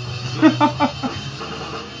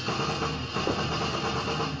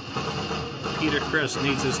 Peter Criss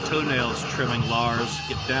needs his toenails trimming. Lars,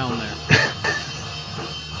 get down there.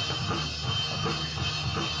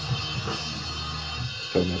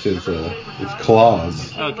 His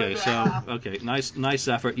claws. Okay, nice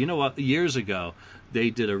effort. You know what? Years ago, they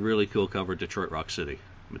did a really cool cover of Detroit Rock City,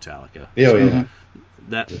 Metallica. Yeah.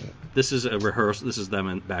 This is a rehearsal. This is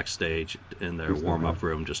them backstage in their warm-up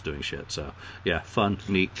room, just doing shit. So yeah, fun,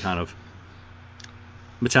 neat kind of.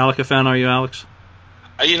 Metallica fan, are you, Alex?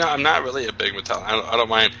 You know, I'm not really a big Metallica. I don't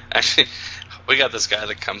mind. Actually, we got this guy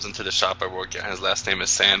that comes into the shop I work at. His last name is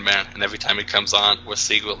Sandman, and every time he comes on, we'll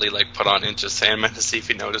secretly put on Into Sandman to see if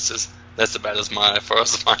he notices. That's about as far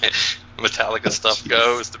as my Metallica stuff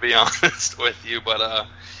goes, to be honest with you. But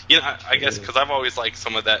you know, I guess because I've always liked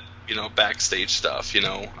some of that, you know, backstage stuff. You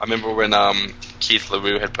know, I remember when Keith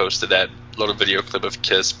LaRue had posted that little video clip of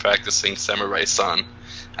Kiss practicing Samurai Sun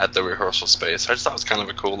at the rehearsal space. I just thought it was kind of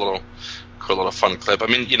a cool little fun clip. I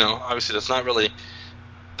mean, you know, obviously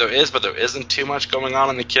there isn't too much going on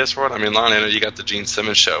in the Kiss world. I mean, Lonnie, I know you got the Gene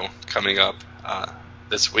Simmons show coming up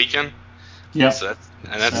this weekend. Yeah. So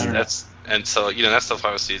so you know, that stuff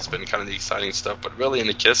obviously has been kind of the exciting stuff. But really in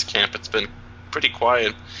the Kiss camp, it's been pretty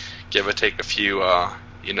quiet. Give or take a few,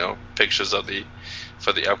 you know, pictures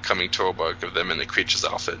for the upcoming tour book of them in the Creatures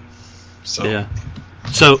outfit. So yeah.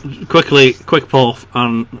 So quick poll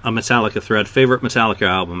on a Metallica thread. Favorite Metallica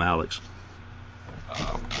album, Alex?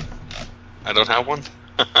 I don't have one.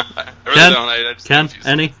 I really Ken? don't. I just Ken,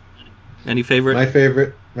 any favorite? My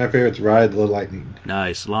favorite's Ride the Lightning.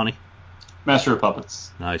 Nice, Lonnie. Master of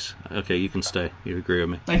Puppets. Nice. Okay, you can stay. You agree with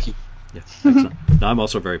me? Thank you. Yeah, excellent. No, I'm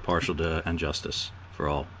also very partial to Injustice for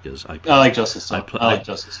all because I like Justice. I like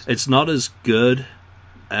Justice. It's not as good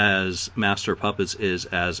as Master of Puppets is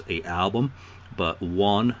as a album, but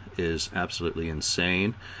one is absolutely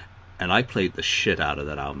insane. And I played the shit out of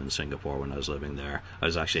that album in Singapore when I was living there. I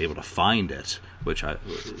was actually able to find it, which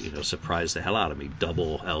surprised the hell out of me.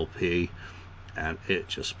 Double LP, and it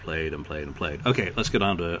just played and played and played. Okay, let's get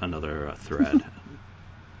on to another thread.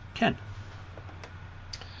 Ken.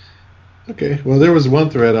 Okay, well, there was one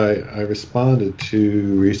thread I responded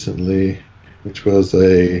to recently, which was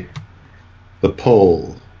the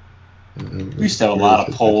poll. We used to have a lot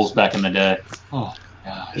of polls back in the day. Oh.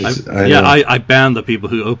 I banned the people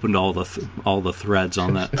who opened all the threads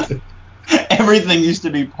on that. Everything used to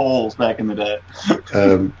be polls back in the day.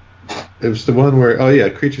 It was the one where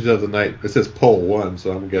Creatures of the Night. It says poll 1,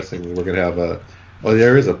 so I'm guessing we're gonna have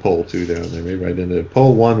there is a poll 2 down there. Maybe I didn't.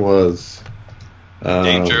 Poll 1 was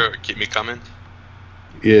Danger or Keep Me Coming.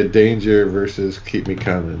 Yeah, Danger versus Keep Me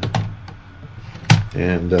Coming.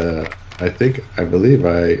 And I believe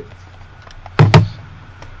I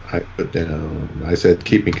put down. I said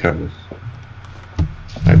Keep Me Coming.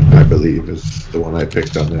 I believe is the one I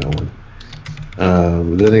picked on that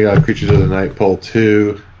one. Then they got Creatures of the Night poll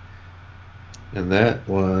 2, and that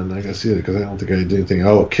one I gotta see it because I don't think I did anything.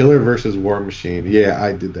 Oh, Killer versus War Machine. Yeah,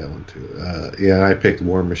 I did that one too. I picked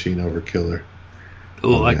War Machine over Killer.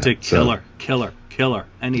 Oh, I take Killer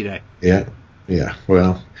any day. Yeah.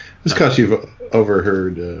 Well, it's because you've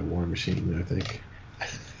overheard War Machine, I think.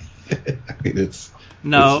 I mean, it's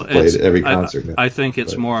played at every concert now. I think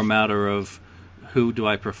it's more a matter of who do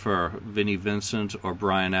I prefer, Vinnie Vincent or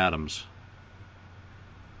Bryan Adams?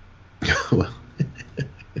 Well,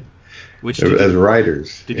 as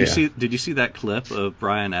writers. Did you see that clip of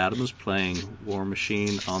Bryan Adams playing War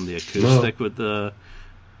Machine on the acoustic with the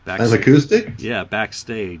backstage? An acoustic? Yeah,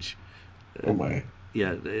 backstage. Oh my.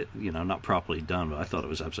 Yeah, not properly done, but I thought it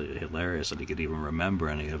was absolutely hilarious that he could even remember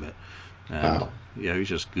any of it. And, wow. Yeah, he was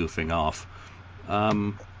just goofing off.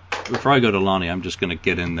 Before I go to Lonnie, I'm just going to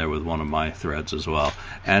get in there with one of my threads as well,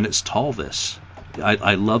 and it's Talvis.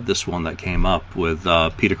 I love this one that came up with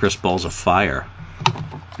Peter Criss Balls of Fire.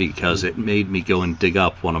 because it made me go and dig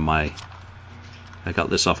up one of my. I got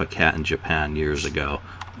this off a cat in Japan years ago.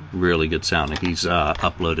 Really good sounding. He's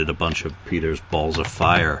uploaded a bunch of Peter's Balls of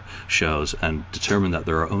Fire shows and determined that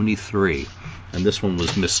there are only 3, and this one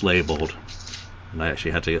was mislabeled. And I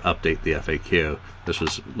actually had to update the FAQ. This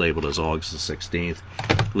was labeled as August the 16th.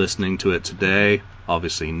 Listening to it today,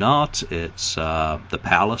 obviously not. It's The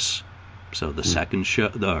Palace, so the second show,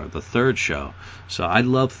 the third show. So I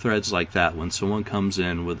love threads like that when someone comes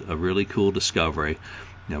in with a really cool discovery.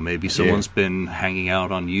 You know, maybe someone's been hanging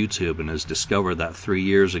out on YouTube and has discovered that 3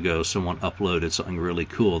 years ago someone uploaded something really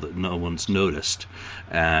cool that no one's noticed.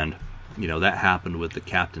 And, you know, that happened with the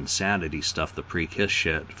Captain Sanity stuff, the pre-Kiss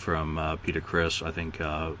shit from Peter Criss. I think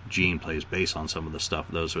Gene plays bass on some of the stuff.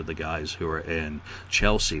 Those are the guys who are in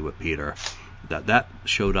Chelsea with Peter. That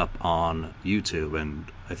showed up on YouTube, and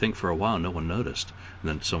I think for a while no one noticed. And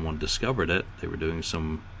then someone discovered it. They were doing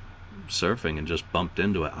some surfing and just bumped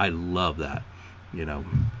into it. I love that. You know,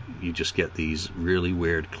 you just get these really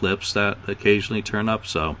weird clips that occasionally turn up,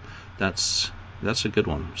 so that's a good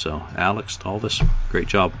one. So, Alex, Talvis, great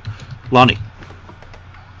job. Lonnie?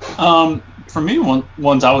 For me,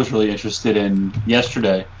 ones I was really interested in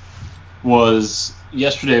yesterday was the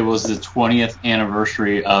 20th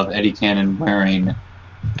anniversary of Eddie Cannon wearing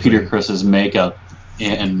Peter Criss's makeup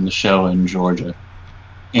in the show in Georgia.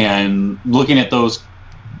 And looking at those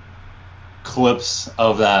clips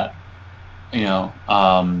of that, you know,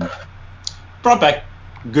 brought back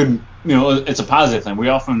good, you know, it's a positive thing.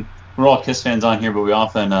 We're all Kiss fans on here, but we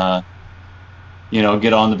often, you know,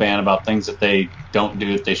 get on the band about things that they don't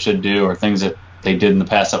do that they should do, or things that they did in the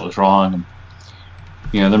past that was wrong. And,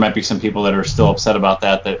 you know, there might be some people that are still upset about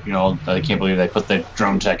that, you know, they can't believe they put the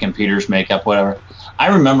drum tech in Peter's makeup, whatever. I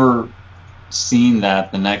remember seeing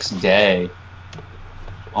that the next day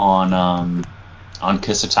on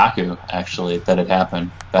Kiss Otaku, actually, that had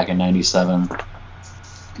happened back in '97,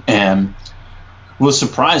 and was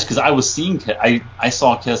surprised because I was seeing I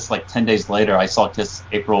saw Kiss like 10 days later. I saw Kiss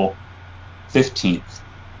April 15th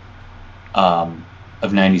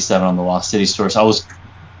of '97 on the Lost City Tour. So I was,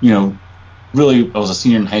 you know, I was a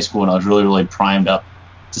senior in high school, and I was really, really primed up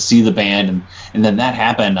to see the band, and then that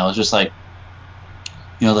happened. I was just like,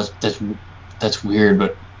 you know, that's weird,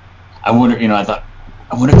 but I wonder, you know,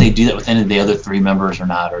 I wonder if they do that with any of the other 3 members or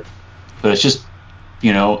not, but it's just,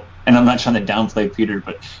 you know, and I'm not trying to downplay Peter,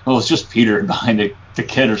 but it was just Peter behind the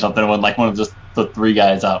kid or something, when like one of just the 3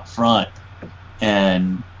 guys out front,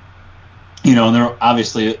 and, you know, and there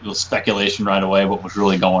obviously it was speculation right away what was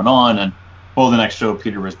really going on, and well, the next show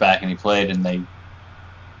Peter was back and he played, and they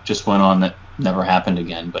just went on that never happened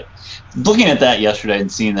again. But looking at that yesterday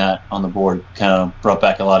and seeing that on the board kind of brought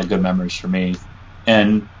back a lot of good memories for me,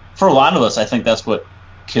 and for a lot of us, I think that's what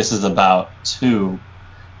Kiss is about too,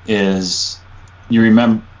 is you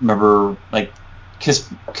remember like Kiss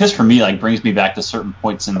for me like brings me back to certain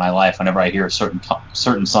points in my life. Whenever I hear certain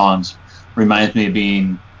songs, reminds me of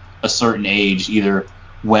being a certain age, either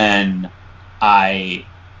when I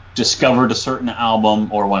discovered a certain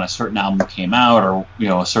album or when a certain album came out, or, you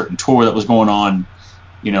know, a certain tour that was going on.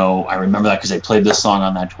 You know, I remember that because they played this song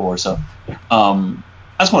on that tour. So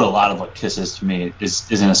that's what a lot of what Kiss is to me,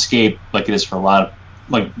 is an escape, like it is for a lot of,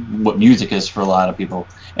 like what music is for a lot of people.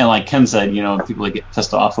 And like Ken said, you know, people that get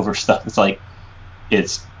pissed off over stuff, it's like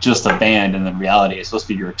it's just a band, and in reality it's supposed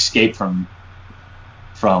to be your escape from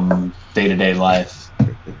day-to-day life.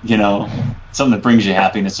 You know, something that brings you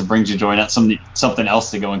happiness and brings you joy, not something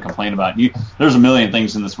else to go and complain about. There's a million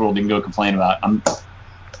things in this world you can go complain about. I'm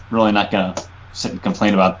really not going to sit and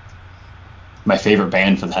complain about my favorite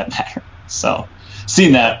band for that matter. So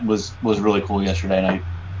seeing that was really cool yesterday, and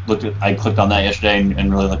I clicked on that yesterday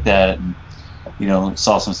and really looked at it, and, you know,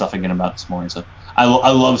 saw some stuff again about this morning. So I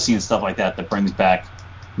love seeing stuff like that brings back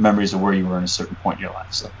memories of where you were in a certain point in your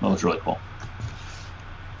life. So that was really cool.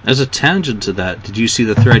 As a tangent to that, did you see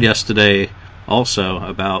the thread yesterday also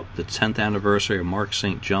about the 10th anniversary of Mark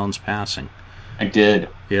St. John's passing? I did.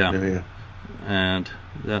 Yeah. And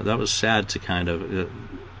that was sad to kind of...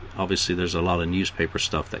 obviously, there's a lot of newspaper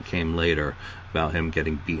stuff that came later about him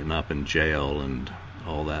getting beaten up in jail and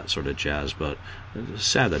all that sort of jazz, but it's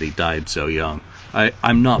sad that he died so young.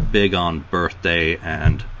 I'm not big on birthday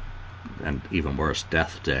and even worse,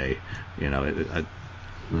 death day. You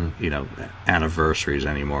know, anniversaries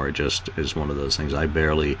anymore. It just is one of those things. I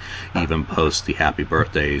barely even post the happy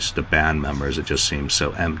birthdays to band members. It just seems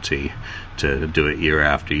so empty to do it year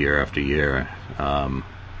after year after year.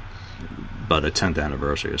 But a 10th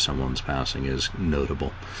anniversary of someone's passing is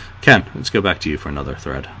notable. Ken, let's go back to you for another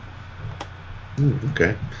thread.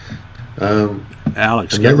 Okay.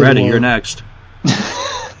 Alex, get ready. You're next.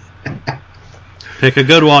 Pick a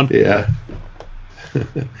good one. Yeah.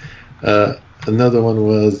 Another one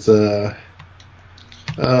was I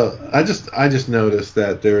just noticed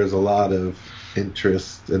that there is a lot of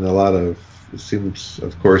interest and a lot of, it seems,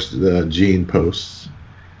 of course, the Gene posts,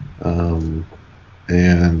 and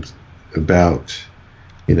about,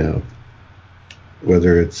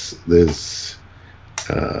 whether it's this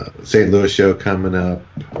St. Louis show coming up,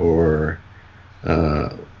 or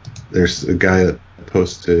there's a guy that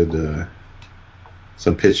posted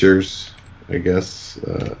some pictures, I guess,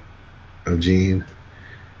 of Gene,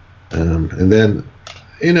 and then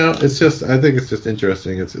I think it's just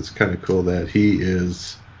interesting. It's kind of cool that he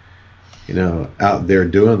is, out there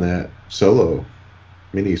doing that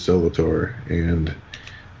mini solo tour, and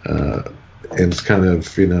it's kind of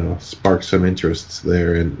sparked some interests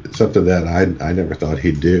there, and something that I never thought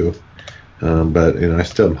he'd do. But I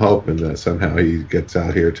still am hoping that somehow he gets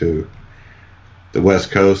out here to the West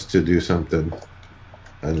Coast to do something,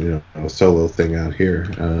 a solo thing out here.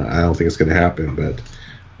 I don't think it's going to happen, but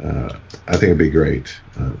I think it'd be great.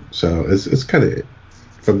 So it's kind of,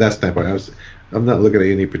 from that standpoint, I'm not looking at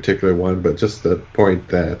any particular one, but just the point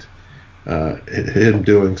that him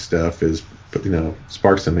doing stuff is,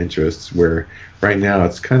 sparks some interests, where right now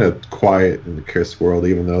it's kind of quiet in the Kiss world,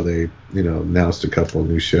 even though they, announced a couple of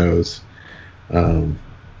new shows.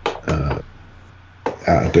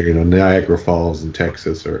 Out there, Niagara Falls in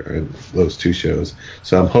Texas, and those two shows.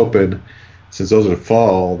 So I'm hoping, since those are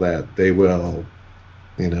fall, that they will,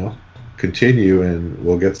 continue, and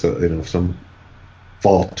we'll get to, some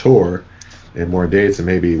fall tour and more dates, and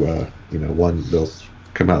maybe, one, they'll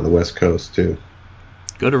come out of the West Coast too.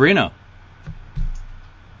 Go to Reno.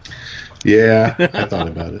 Yeah, I thought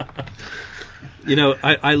about it.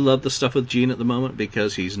 I love the stuff with Gene at the moment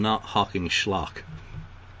because he's not hawking schlock.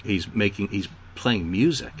 He's playing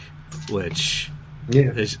music, which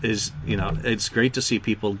is it's great to see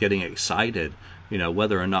people getting excited.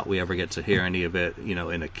 Whether or not we ever get to hear any of it,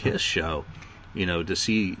 in a Kiss show, to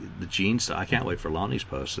see the Gene stuff. I can't wait for Lonnie's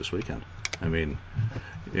post this weekend. I mean,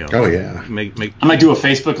 oh yeah, I might do a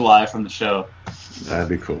Facebook Live from the show. That'd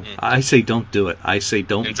be cool. I say don't do it. I say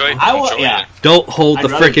don't. Enjoy it. Don't hold I'd the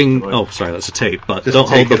freaking. enjoy it. Oh, sorry, that's a tape. But Just don't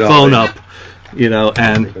hold take the it all phone in. up.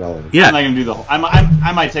 And yeah, I'm not gonna do the whole.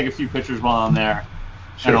 I might take a few pictures while I'm there.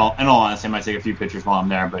 Sure. In all honesty, I might take a few pictures while I'm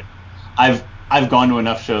there. But I've gone to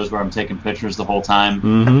enough shows where I'm taking pictures the whole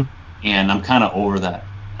time, and I'm kind of over that.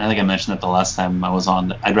 I think I mentioned that the last time I was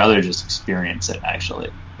on. I'd rather just experience it, actually.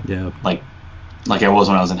 Yeah. Like I was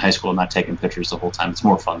when I was in high school, not taking pictures the whole time. It's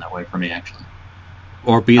more fun that way for me, actually.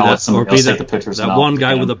 Or be I'll let that somebody else take the pictures that and I'll one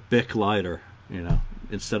guy get with a 'em. Bic lighter,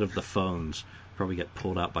 instead of the phones. Probably get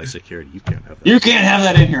pulled out by security. You can't have that. You can't have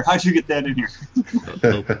that in here. How'd you get that in here?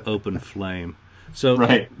 Open flame. So,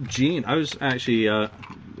 Right. Gene, I was actually, the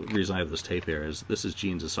reason I have this tape here is this is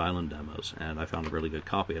Gene's Asylum demos, and I found a really good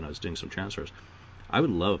copy, and I was doing some transfers. I would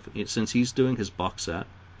love, since he's doing his box set,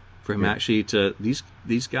 for him actually to,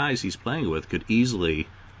 these guys he's playing with could easily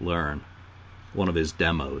learn one of his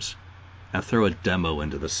demos and throw a demo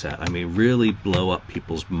into the set. I mean, really blow up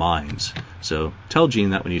people's minds. So tell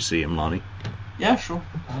Gene that when you see him, Lonnie. Yeah, sure.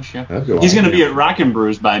 Gosh, yeah. That'd go He's on. going to be at Rockin'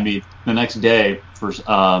 Brews by me the next day for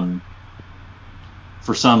some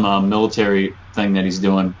military thing that he's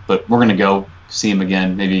doing. But we're going to go see him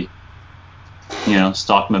again. Maybe,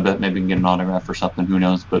 stalk him a bit. Maybe we can get an autograph or something. Who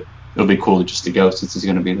knows? But it'll be cool just to go since he's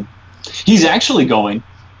going to be there. He's actually going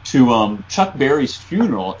to Chuck Berry's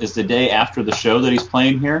funeral is the day after the show that he's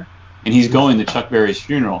playing here. And he's going to Chuck Berry's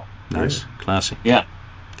funeral. Nice. Classy. Yeah.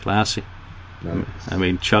 Classy. Nice. I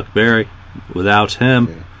mean, Chuck Berry, without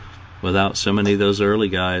him, without so many of those early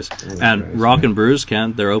guys. And Rockin' Brews,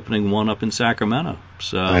 Ken, they're opening one up in Sacramento.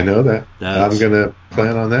 So I know that. I'm going to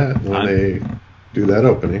plan on that when they do that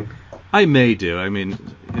opening. I may do. I mean,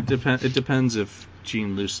 it depends if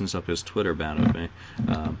Gene loosens up his Twitter ban with me.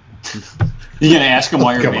 You gonna ask him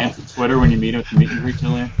why you're banned from Twitter when you meet him at the meet and greet,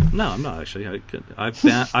 Julian? No, I'm not actually.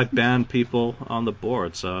 I've banned people on the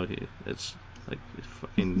board, so it's like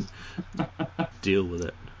fucking deal with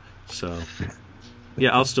it. So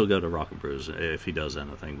yeah, I'll still go to Rockin' Brews if he does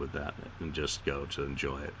anything with that, and just go to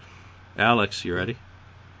enjoy it. Alex, you ready?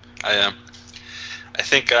 I am. I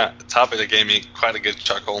think a topic that gave me quite a good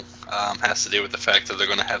chuckle has to do with the fact that they're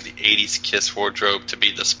going to have the 80s Kiss wardrobe to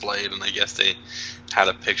be displayed, and I guess they had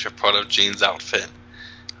a picture part of Gene's outfit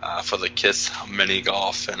for the Kiss mini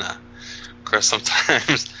golf, and of course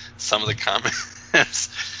sometimes some of the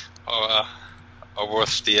comments are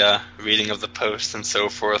worth the reading of the post and so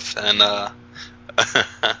forth, and I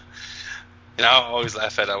always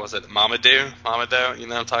laugh at was it Mamadou, you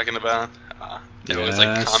know what I'm talking about? They always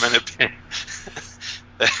like commented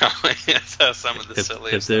That's some of the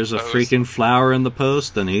silliest. If there's a posts. freaking flower in the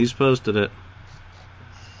post, then he's posted it.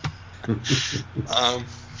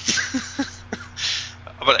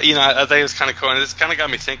 But I think it was kind of cool, and it's kind of got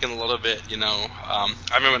me thinking a little bit. I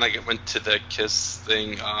remember when I went to the Kiss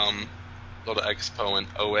thing, little expo in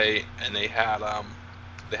 '08, and they had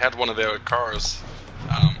one of their cars.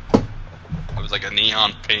 It was like a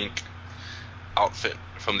neon pink outfit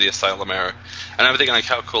from the Asylum era, and I'm thinking like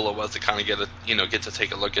how cool it was to kind of get to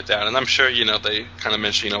take a look at that. And I'm sure they kind of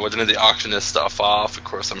mentioned didn't they auction this stuff off? Of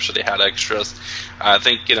course, I'm sure they had extras. I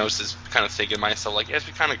think just kind of thinking to myself like it'd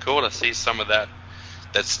be kind of cool to see some of that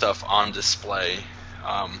stuff on display,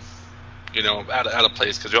 at a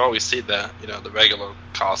place, because you always see the regular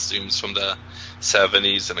costumes from the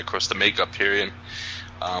 70s and of course the makeup period.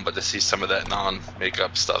 But to see some of that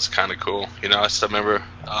non-makeup stuff's kind of cool. I still remember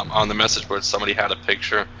on the message board somebody had a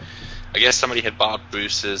picture. I guess somebody had bought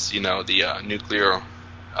Bruce's, the nuclear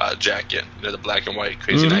jacket, the black and white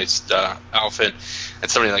Crazy Nights outfit,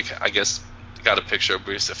 and somebody I guess got a picture of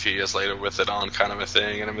Bruce a few years later with it on, kind of a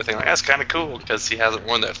thing, and everything. That's kind of cool because he hasn't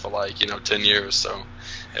worn that for 10 years, so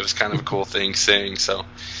it was kind of a cool thing seeing. So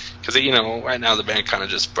because right now the band kind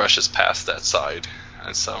of just brushes past that side,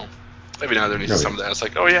 and so. Maybe now there some of that. It's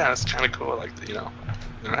like, oh yeah, it's kind of cool. I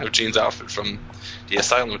have Gene's outfit from the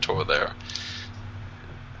Asylum tour there.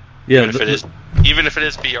 Yeah, even if it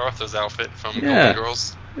is B. Arthur's outfit from Golden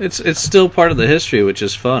Girls. It's still part of the history, which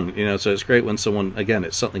is fun. So it's great when someone, again,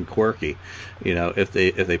 it's something quirky. If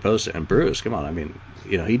they post it. And Bruce, come on, I mean,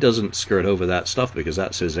 he doesn't skirt over that stuff because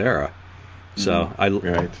that's his era. So I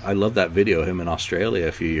love that video of him in Australia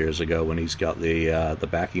a few years ago when he's got the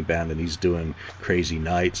backing band and he's doing Crazy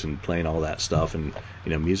Nights and playing all that stuff and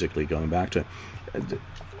musically going back to.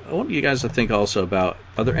 I want you guys to think also about,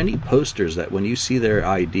 are there any posters that when you see their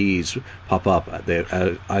IDs pop up,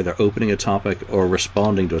 they're either opening a topic or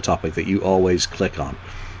responding to a topic that you always click on?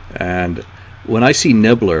 And when I see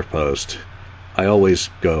Nibbler post, I always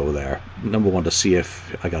go there. Number one, to see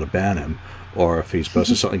if I got to ban him, or if he's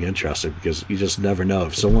posted something interesting, because you just never know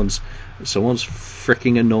if someone's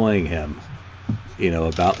freaking annoying him,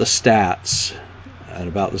 about the stats and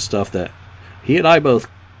about the stuff that he and I both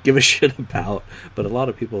give a shit about, but a lot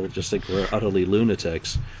of people just think we're utterly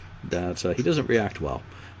lunatics. That he doesn't react well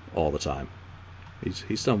all the time.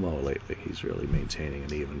 He's done well lately. He's really maintaining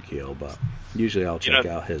an even keel, but usually I'll check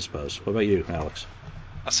out his posts. What about you, Alex?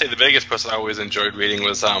 I'll say the biggest post I always enjoyed reading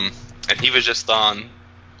was and he was just on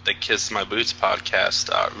the Kiss My Boots podcast.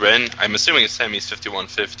 Ren, I'm assuming it's him. He's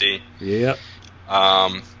 5150. Yep.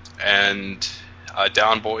 And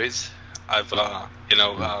Down Boys. I've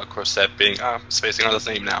of course that being spacing on his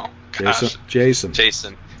name now. Gosh. Jason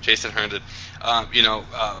Herndon.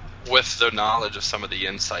 With the knowledge of some of the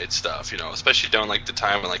inside stuff, especially during the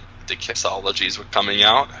time when the Kissologies were coming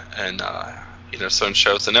out and certain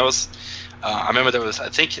shows, and there was I remember there was I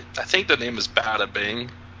think the name was Bada Bing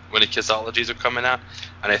when the Kissologies were coming out,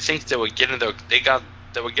 and I think they were getting their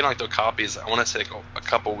copies. I want to say a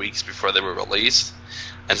couple weeks before they were released,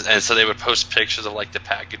 and so they would post pictures of the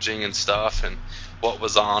packaging and stuff and what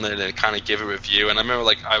was on it and kind of give a review. And I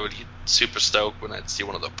remember I would get super stoked when I'd see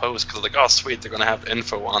one of the posts because oh sweet, they're gonna have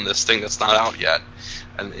info on this thing that's not out yet,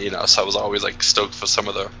 and so I was always stoked for some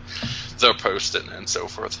of their posts and so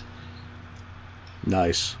forth.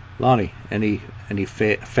 Nice. Lonnie, any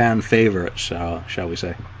fan favorites, shall we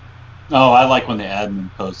say? Oh, I like when the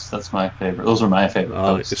admin posts. That's my favorite. Those are my favorite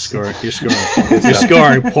posts. You're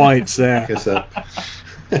scoring points there.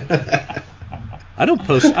 I don't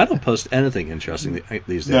post anything interesting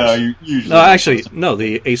these days. No, you usually. No, actually, no.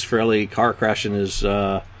 The Ace Frehley car crash in his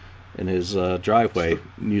driveway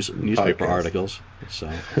newspaper articles.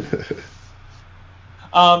 So.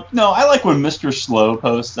 No, I like when Mr. Slow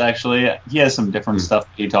posts. Actually, he has some different stuff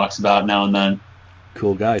he talks about now and then.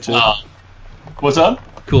 Cool guy too. What's up?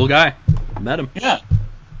 Cool guy. Met him. Yeah.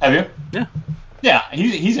 Have you? Yeah. Yeah,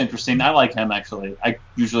 he's interesting. I like him actually. I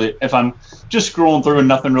usually, if I'm just scrolling through and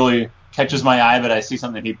nothing really catches my eye, but I see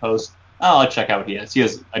something he posts, I'll check out what he has. He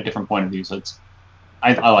has a different point of view, so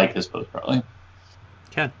I like his post probably.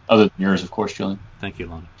 Ken. Other than yours, of course, Julian. Thank you,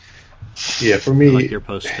 Lonnie. Yeah, for me, I like your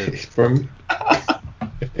post too.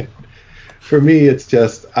 For me, it's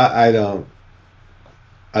just I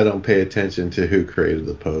don't pay attention to who created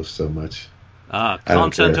the post so much.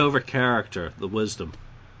 Content over character, the wisdom.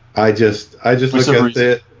 I just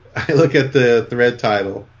look at the thread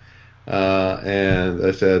title, and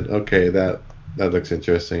I said, okay, that looks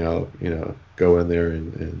interesting. I'll go in there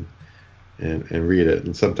and read it.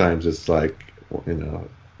 And sometimes it's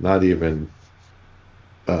not even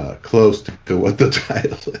close to what the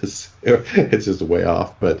title is. It's just way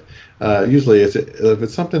off. But usually, if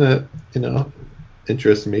it's something that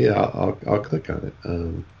interests me, I'll click on it.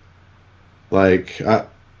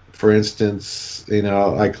 For instance,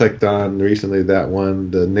 I clicked on recently that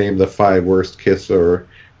one, to name the 5 worst Kiss or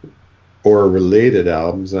related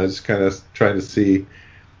albums. And I just kind of trying to see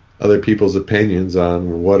other people's opinions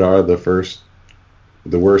on what are the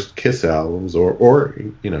worst Kiss albums or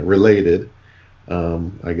related.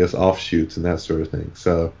 I guess offshoots and that sort of thing.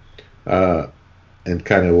 So, and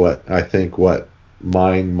kind of what I think what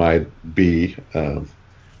mine might be of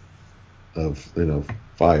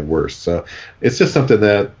 5 worst. So it's just something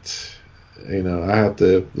that I have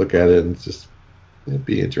to look at it and just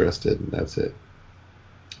be interested, and that's it.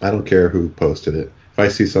 I don't care who posted it. If I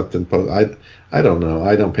see something I don't know.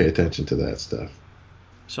 I don't pay attention to that stuff.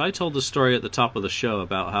 So I told the story at the top of the show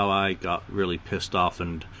about how I got really pissed off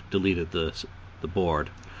and deleted the board.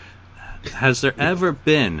 Has there ever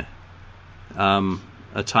been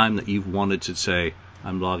a time that you've wanted to say,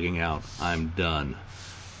 I'm logging out, I'm done,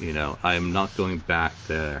 I'm not going back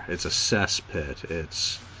there, it's a cesspit,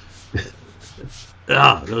 it's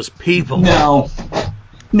those people? No,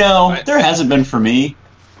 there hasn't been for me.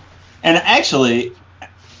 And actually,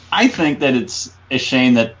 I think that it's a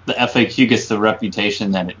shame that the FAQ gets the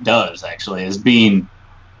reputation that it does, actually, as being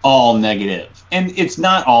all negative. And it's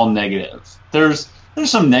not all negative. There's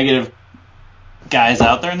some negative guys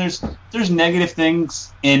out there, and there's negative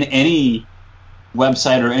things in any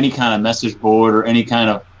website or any kind of message board or any kind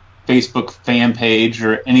of Facebook fan page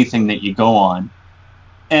or anything that you go on.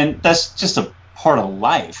 And that's just a part of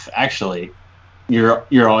life, actually.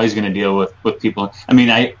 You're always going to deal with people. I mean,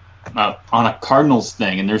 on a Cardinals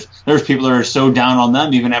thing, and there's people that are so down on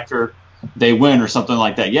them even after they win or something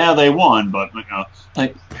like that. Yeah, they won, but you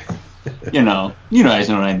guys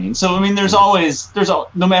know what I mean. So I mean,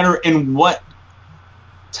 no matter in what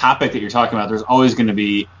topic that you're talking about, there's always going to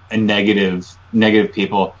be a negative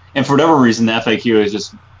people, and for whatever reason, the FAQ has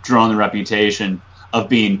just drawn the reputation of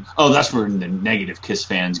being, that's where the negative Kiss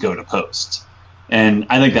fans go to post, and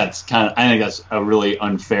I think that's a really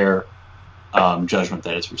unfair judgment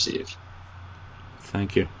that it's received.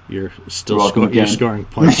 Thank you. You're still you're scoring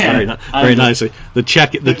points very nicely. The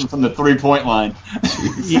check from the 3-point line.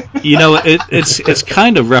 It's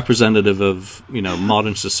kind of representative of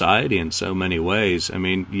modern society in so many ways. I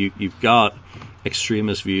mean, you've got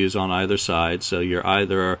extremist views on either side, so you're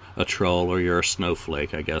either a troll or you're a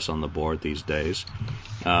snowflake, I guess, on the board these days.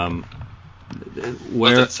 I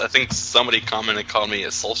think somebody called me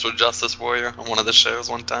a social justice warrior on one of the shows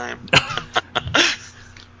one time.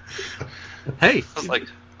 Hey, I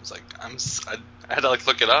had to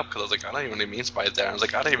look it up because I was like, I don't even know what he means by that. I was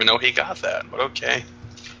like, I don't even know he got that, but okay.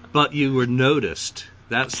 But you were noticed.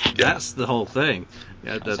 That's the whole thing.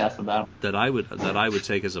 Yeah, that's half the battle. That I would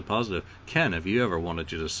take as a positive. Ken, have you ever wanted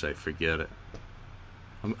to just say, forget it?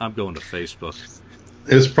 I'm going to Facebook.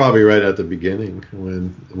 It was probably right at the beginning when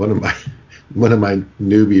one of my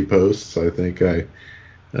newbie posts. I think I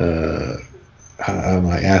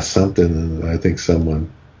asked something, and I think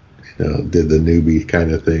someone did the newbie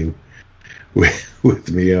kind of thing with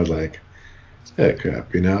me. I was like, "Hey,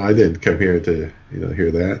 crap!" I didn't come here to hear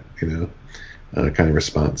that kind of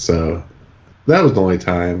response. So that was the only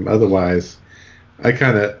time. Otherwise, I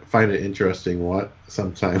kind of find it interesting what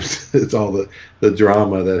sometimes it's all the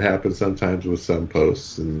drama that happens sometimes with some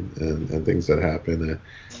posts and things that happen.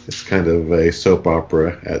 It's kind of a soap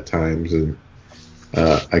opera at times, and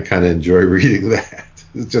I kind of enjoy reading that.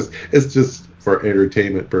 It's just for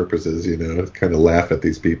entertainment purposes, kind of laugh at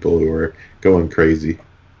these people who are going crazy.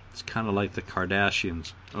 It's kind of like the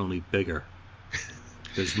Kardashians, only bigger.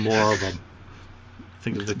 There's more of them.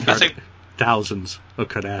 Think of thousands of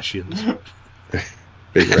Kardashians.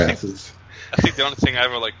 Big asses. I think the only thing I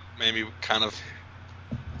ever maybe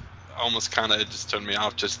almost just turned me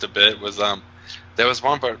off just a bit was there was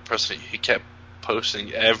one person who kept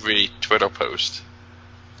posting every Twitter post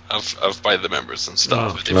of by the members and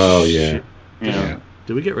stuff. Oh yeah.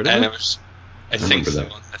 Did we get rid of it? it? I think so.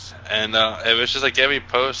 And it was just every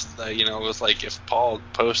post, it was if Paul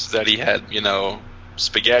posted that he had,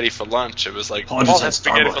 spaghetti for lunch, it was Paul just had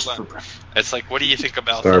spaghetti for lunch. It's what do you think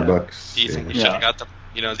about Starbucks? That? Do you think you should have got the,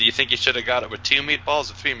 do you think you should have got it with 2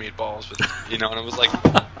 meatballs or 3 meatballs? And it was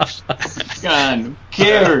God, who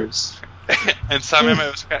cares? And so I remember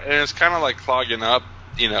it was kind of clogging up,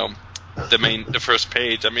 the first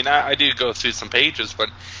page. I mean, I do go through some pages,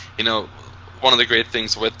 but one of the great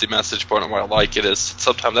things with the message board and why I like it is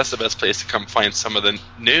sometimes that's the best place to come find some of the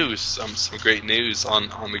news, some great news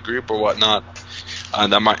on the group or whatnot.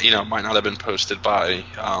 That might not have been posted by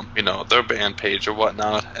their band page or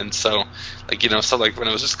whatnot, and so so like when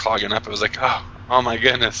it was just clogging up, it was like oh my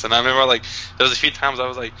goodness. And I remember like there was a few times I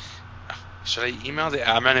was like, should I email the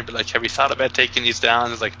admin and be like, have you thought about taking these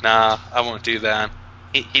down? It's like, nah, I won't do that.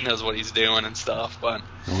 He knows what he's doing and stuff, but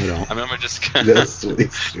No, we don't. I remember just That's what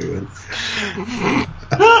he's doing.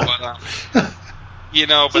 but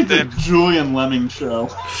It's but like then the Julian Lemming show.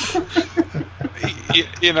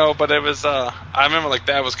 but it was I remember like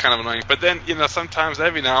that was kind of annoying. But then sometimes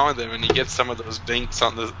every now and then when you get some of those binks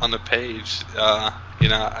on the page, I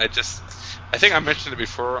think I mentioned it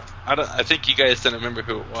before. I think you guys didn't remember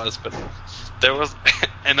who it was, but there was,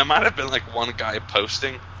 and it might have been like one guy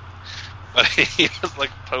posting, but he was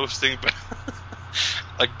like posting, but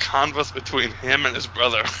like converse between him and his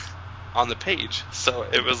brother on the page, so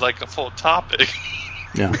it was like a full topic.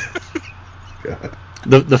 Yeah. God.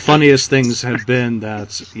 The funniest things have been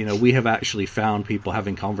that we have actually found people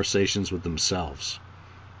having conversations with themselves.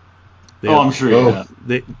 I'm sure you have.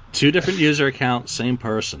 Two different user accounts, same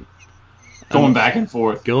person. Going back and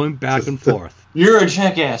forth. Going back and forth. You're a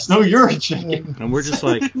jackass. No, you're a jackass. And we're just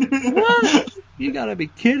like, what? You gotta be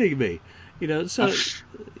kidding me. So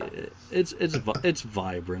it's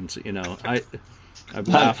vibrant.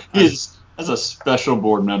 That's a special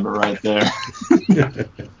board member right there.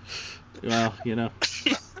 Well,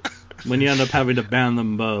 when you end up having to ban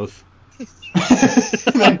them both.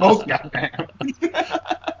 They both got banned.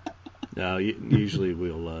 No, usually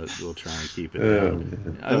we'll try and keep it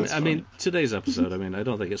down. I mean, today's episode, I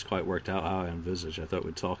don't think it's quite worked out how I envisaged. I thought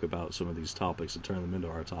we'd talk about some of these topics and turn them into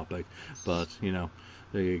our topic, but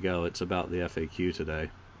there you go. It's about the FAQ today.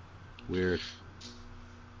 Weird.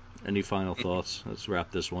 Any final thoughts? Let's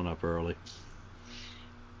wrap this one up early.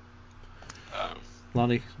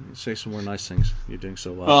 Lonnie, say some more nice things. You're doing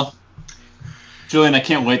so well. Well, Julian, I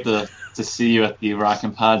can't wait to see you at the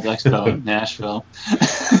Rockin' Pods Expo in Nashville.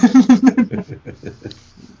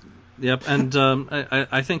 Yep, and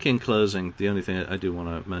I think in closing, the only thing I do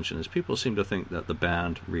want to mention is people seem to think that the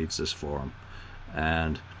band reads this forum,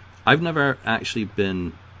 and I've never actually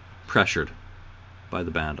been pressured by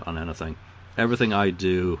the band on anything. Everything I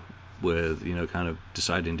do with, kind of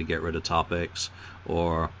deciding to get rid of topics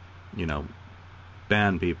or,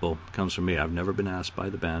 ban people comes from me. I've never been asked by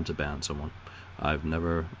the band to ban someone. I've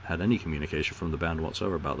never had any communication from the band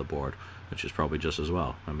whatsoever about the board, which is probably just as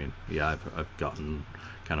well. I've gotten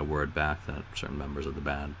kind of word back that certain members of the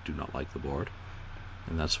band do not like the board,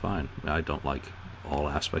 and that's fine. I don't like all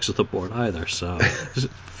aspects of the board either, so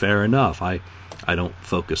fair enough. I don't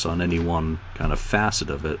focus on any one kind of facet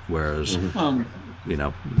of it, whereas,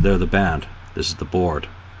 they're the band. This is the board.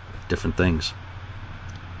 Different things.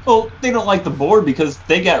 Well, they don't like the board because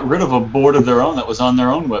they got rid of a board of their own that was on their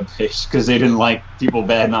own webpage because they didn't like people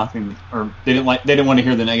bad-mouthing, or they didn't want to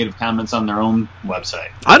hear the negative comments on their own website.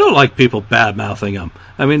 I don't like people bad-mouthing them.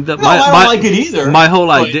 I don't like it either. My whole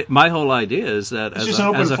idea is that as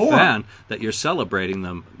a forum. fan, that you're celebrating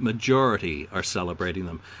them. Majority are celebrating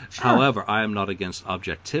them. Sure. However, I am not against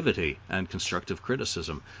objectivity, and constructive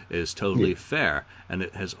criticism is totally fair, and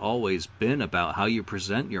it has always been about how you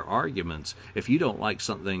present your arguments. If you don't like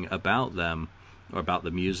something about them, or about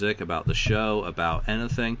the music, about the show, about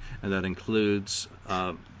anything, and that includes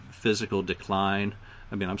physical decline.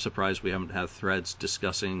 I'm surprised we haven't had threads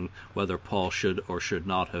discussing whether Paul should or should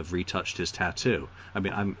not have retouched his tattoo.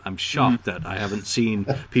 I'm shocked that I haven't seen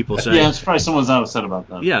people saying... Yeah, I'm surprised someone's not upset about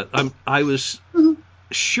that. Yeah, I was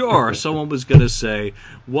sure someone was going to say,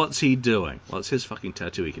 what's he doing? Well, it's his fucking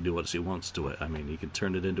tattoo. He can do what he wants to it. He can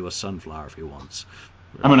turn it into a sunflower if he wants.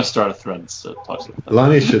 I'm going to start a thread that talks about that.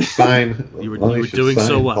 Lonnie should sign. You were doing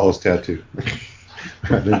so well. Paul's tattoo.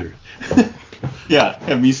 Yeah,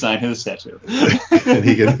 have me sign his tattoo. And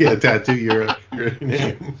he can tattoo your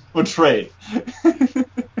name. We'll trade.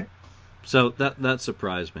 So that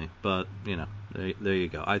surprised me, but there you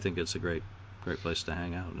go. I think it's a great place to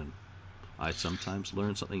hang out, and I sometimes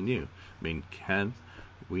learn something new. Ken,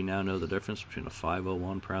 we now know the difference between a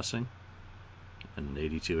 501 pressing and an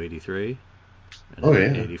 8283 and an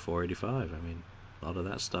 8485. A lot of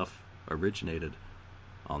that stuff originated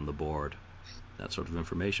on the board. That sort of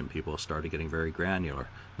information, people started getting very granular.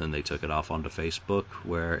 Then they took it off onto Facebook,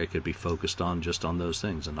 where it could be focused on just on those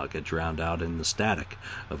things and not get drowned out in the static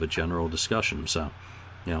of a general discussion. So,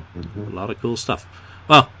 a lot of cool stuff.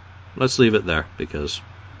 Well, let's leave it there, because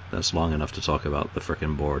that's long enough to talk about the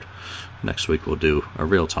frickin' board. Next week we'll do a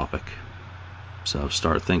real topic. So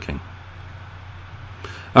start thinking.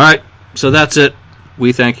 All right, so that's it.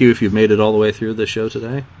 we thank you if you've made it all the way through the show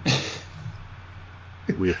today.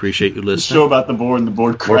 We appreciate you The listening. show about the board and the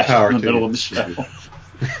board crashed power in the to middle you. of the show.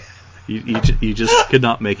 You just could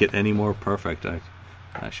not make it any more perfect. I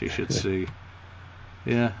actually should see.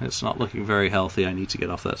 Yeah, it's not looking very healthy. I need to get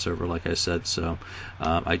off that server, like I said. So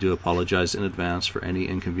I do apologize in advance for any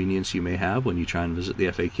inconvenience you may have when you try and visit the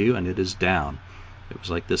FAQ, and it is down. It was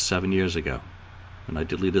like this 7 years ago, and I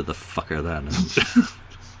deleted the fucker then.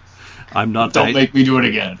 I'm not. Don't make me do it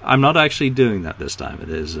again. I'm not actually doing that this time. It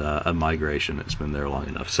is a migration. It's been there long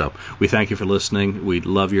enough. So we thank you for listening. We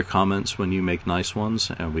love your comments when you make nice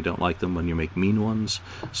ones, and we don't like them when you make mean ones.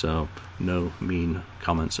 So no mean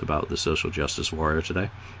comments about the social justice warrior today,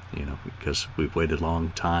 because we've waited a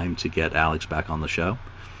long time to get Alex back on the show.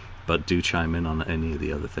 But do chime in on any of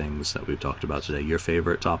the other things that we've talked about today. Your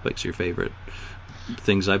favorite topics, your favorite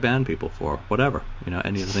things I ban people for, whatever.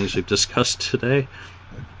 Any of the things we've discussed today.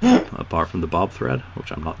 Apart from the Bob thread,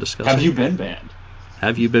 which I'm not discussing. Have you been banned?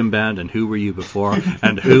 Have you been banned, and who were you before?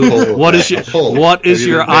 And what is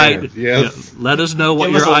your idea? Yes. Let us know what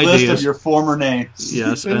Give your us a idea list is. of your former names.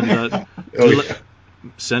 Yes, and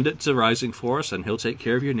send it to Rising Force, and he'll take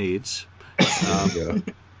care of your needs.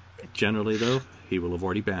 Generally, though, he will have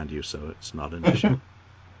already banned you, so it's not an issue.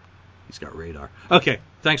 He's got radar. Okay,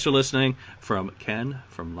 thanks for listening. From Ken,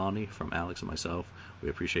 from Lonnie, from Alex, and myself, we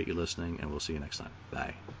appreciate you listening, and we'll see you next time.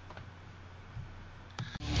 Bye.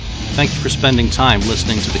 Thank you for spending time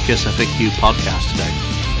listening to the KISS FAQ podcast today.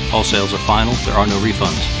 All sales are final. There are no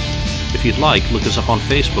refunds. If you'd like, look us up on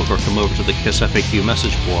Facebook or come over to the KISS FAQ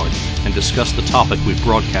message board and discuss the topic we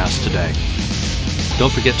broadcast today.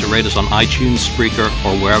 Don't forget to rate us on iTunes, Spreaker,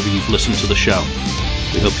 or wherever you've listened to the show.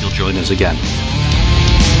 We hope you'll join us again.